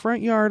decorate the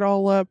front yard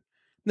all up.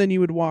 Then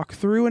you would walk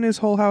through and his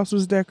whole house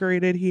was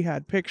decorated. He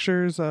had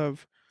pictures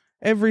of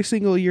every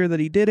single year that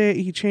he did it.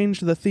 He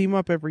changed the theme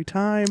up every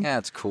time. Yeah,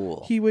 it's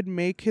cool. He would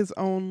make his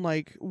own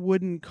like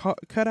wooden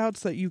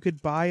cutouts that you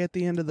could buy at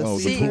the end of the Oh,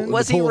 See, season.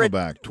 was the he pool in re- the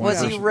back,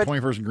 was he 21st, re-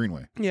 21st and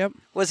Greenway. Yep.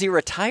 Was he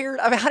retired?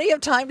 I mean, how do you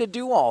have time to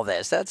do all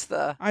this? That's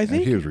the. I And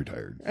think he was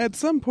retired. at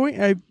some point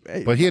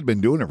But he had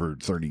been doing it for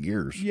 30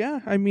 years.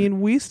 yeah, I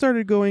mean, we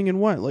started going in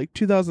like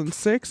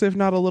 2006, if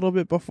not a little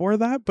bit before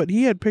that, but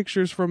he had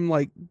pictures from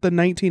like the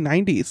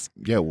 1990s.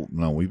 Yeah, well,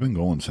 no, we've been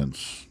going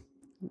since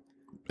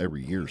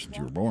every year since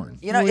you were born.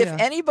 You know, Oh, if yeah.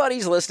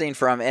 anybody's listening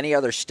from any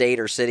other state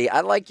or city,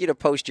 I'd like you to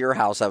post your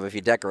house up if you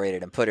decorate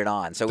it and put it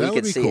on so That we would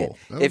can be see cool. it.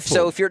 That would be If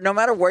so, cool. if you're no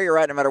matter where you're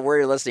at, no matter where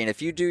you're listening, if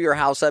you do your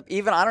house up,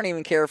 even I don't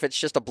even care if it's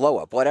just a blow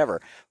up,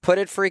 whatever, put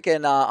it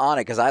freaking on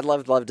it because I'd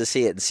love to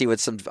see it and see what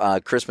some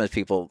Christmas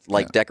people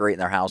like Yeah. decorating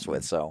their house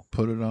with. So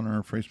Put it on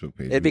our Facebook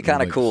page. It'd be We'd kinda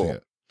like to cool. see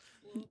it.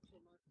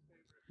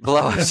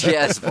 blow-ups,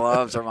 yes,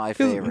 blow-ups are my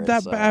 'Cause favorite.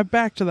 that so.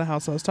 back to the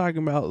house I was talking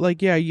about.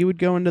 Like, yeah, you would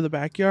go into the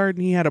backyard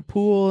and he had a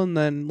pool, and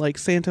then like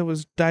Santa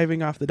was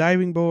diving off the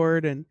diving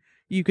board, and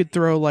you could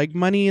throw like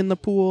money in the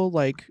pool,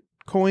 like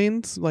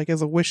coins, like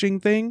as a wishing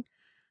thing,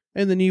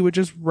 and then you would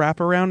just wrap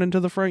around into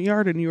the front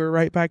yard, and you were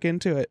right back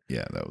into it.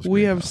 Yeah, that was. a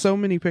We great have house. so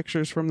many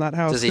pictures from that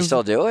house. Does he 'cause-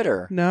 still do it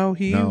or? No,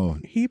 No.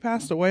 he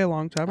passed away a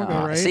long time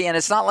ago, right? See, and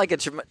it's not like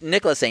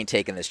Nicholas ain't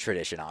taking this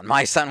tradition on.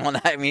 My son will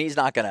not. I mean, he's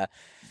not gonna.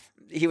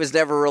 He was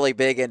never really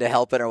big into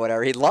helping or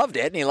whatever. He loved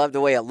it and he loved the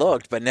way it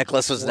looked, but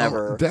Nicholas was Well,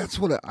 never. That's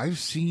what I've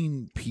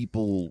seen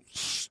people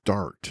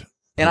start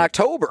In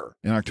October.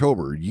 in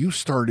October. You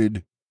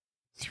started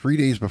 3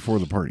 days before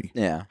the party.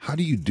 Yeah. How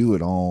do you do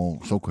it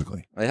all so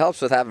quickly? It helps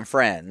with having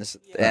friends,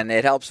 and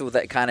it helps with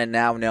that kind of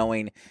now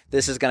knowing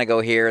this is going to go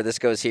here, this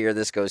goes here,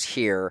 this goes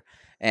here.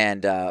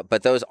 And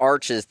but those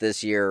arches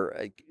this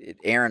year,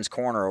 Aaron's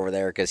corner over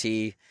there, because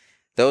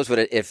those would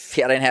if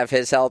I didn't have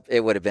his help,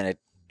 it would have been a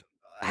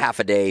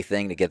half a day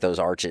thing to get those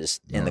arches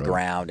in the really?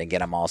 ground and get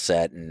them all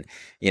set and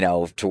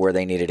to where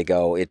they needed to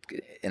go.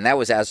 And that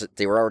was as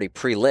they were already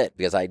pre-lit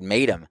because I'd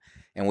made them.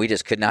 And we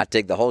just could not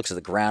dig the hole because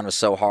the ground was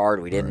so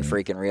hard. We didn't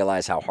freaking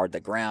realize how hard the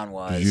ground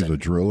was. Did you use And- a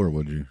drill or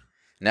would you?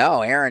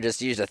 no, Aaron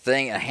just used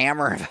a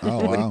hammer, Oh,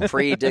 wow. would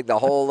pre-dig the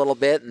hole a little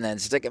bit and then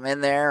stick them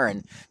in there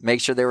and make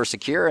sure they were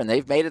secure. And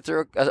they've made it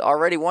through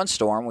already one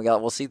storm.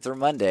 We'll see through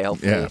Monday.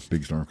 Hopefully, Yeah,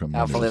 big storm coming.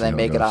 hopefully they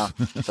make it out.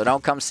 So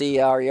don't come see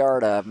our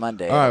yard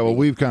Monday. All right. It'll Well, be-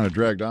 we've kind of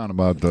dragged on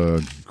about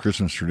the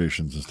Christmas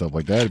traditions and stuff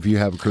like that. If you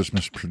have a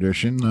Christmas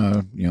tradition,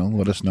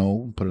 let us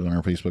know. Put it on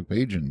our Facebook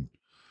page and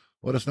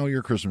let us know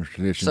your Christmas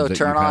traditions. so that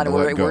turn you've had on. to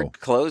let We're go.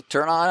 close.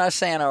 Turn on a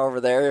Santa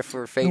over there if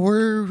we're facing.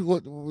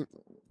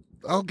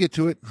 I'll get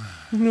to it.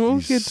 We'll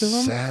These get to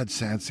them. Sad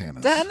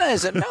Santas. That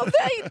isn't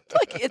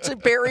it's a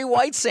Barry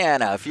White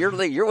Santa. If you're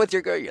with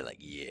your girl, you're like,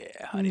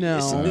 yeah, honey, No.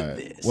 listen All to right.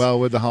 this. Well,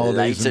 with the holidays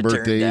Lights and are turned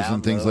birthdays down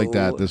and things like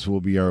that, low. this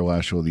will be our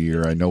last show of the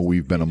year. I know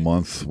we've been a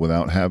month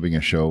without having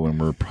a show, and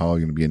we're probably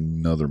going to be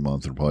another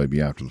month. It'll probably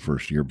be after the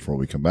first year before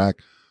we come back.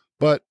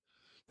 But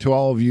to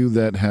all of you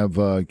that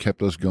have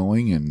kept us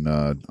going and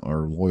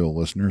our loyal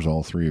listeners,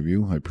 all three of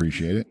you, I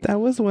appreciate it. That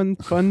was one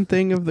fun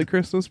thing of the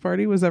Christmas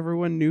party was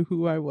everyone knew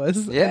who I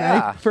was. And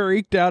Yeah. I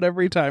freaked out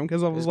every time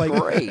because I was like,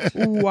 Great.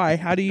 why?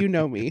 How do you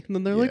know me? And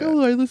then they're like, Yeah.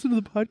 oh, I listen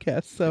to the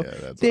podcast. So Yeah,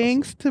 that's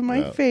thanks to my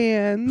Yeah.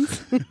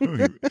 fans.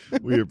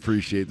 we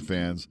appreciate the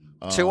fans.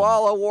 To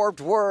all a warped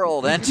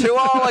world and to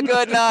all a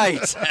good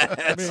night.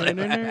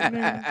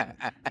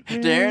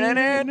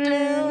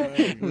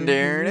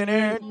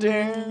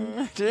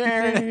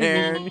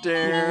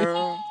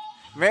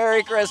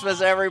 Merry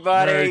Christmas,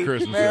 everybody. Merry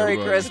Christmas, Merry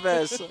everybody.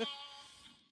 Christmas.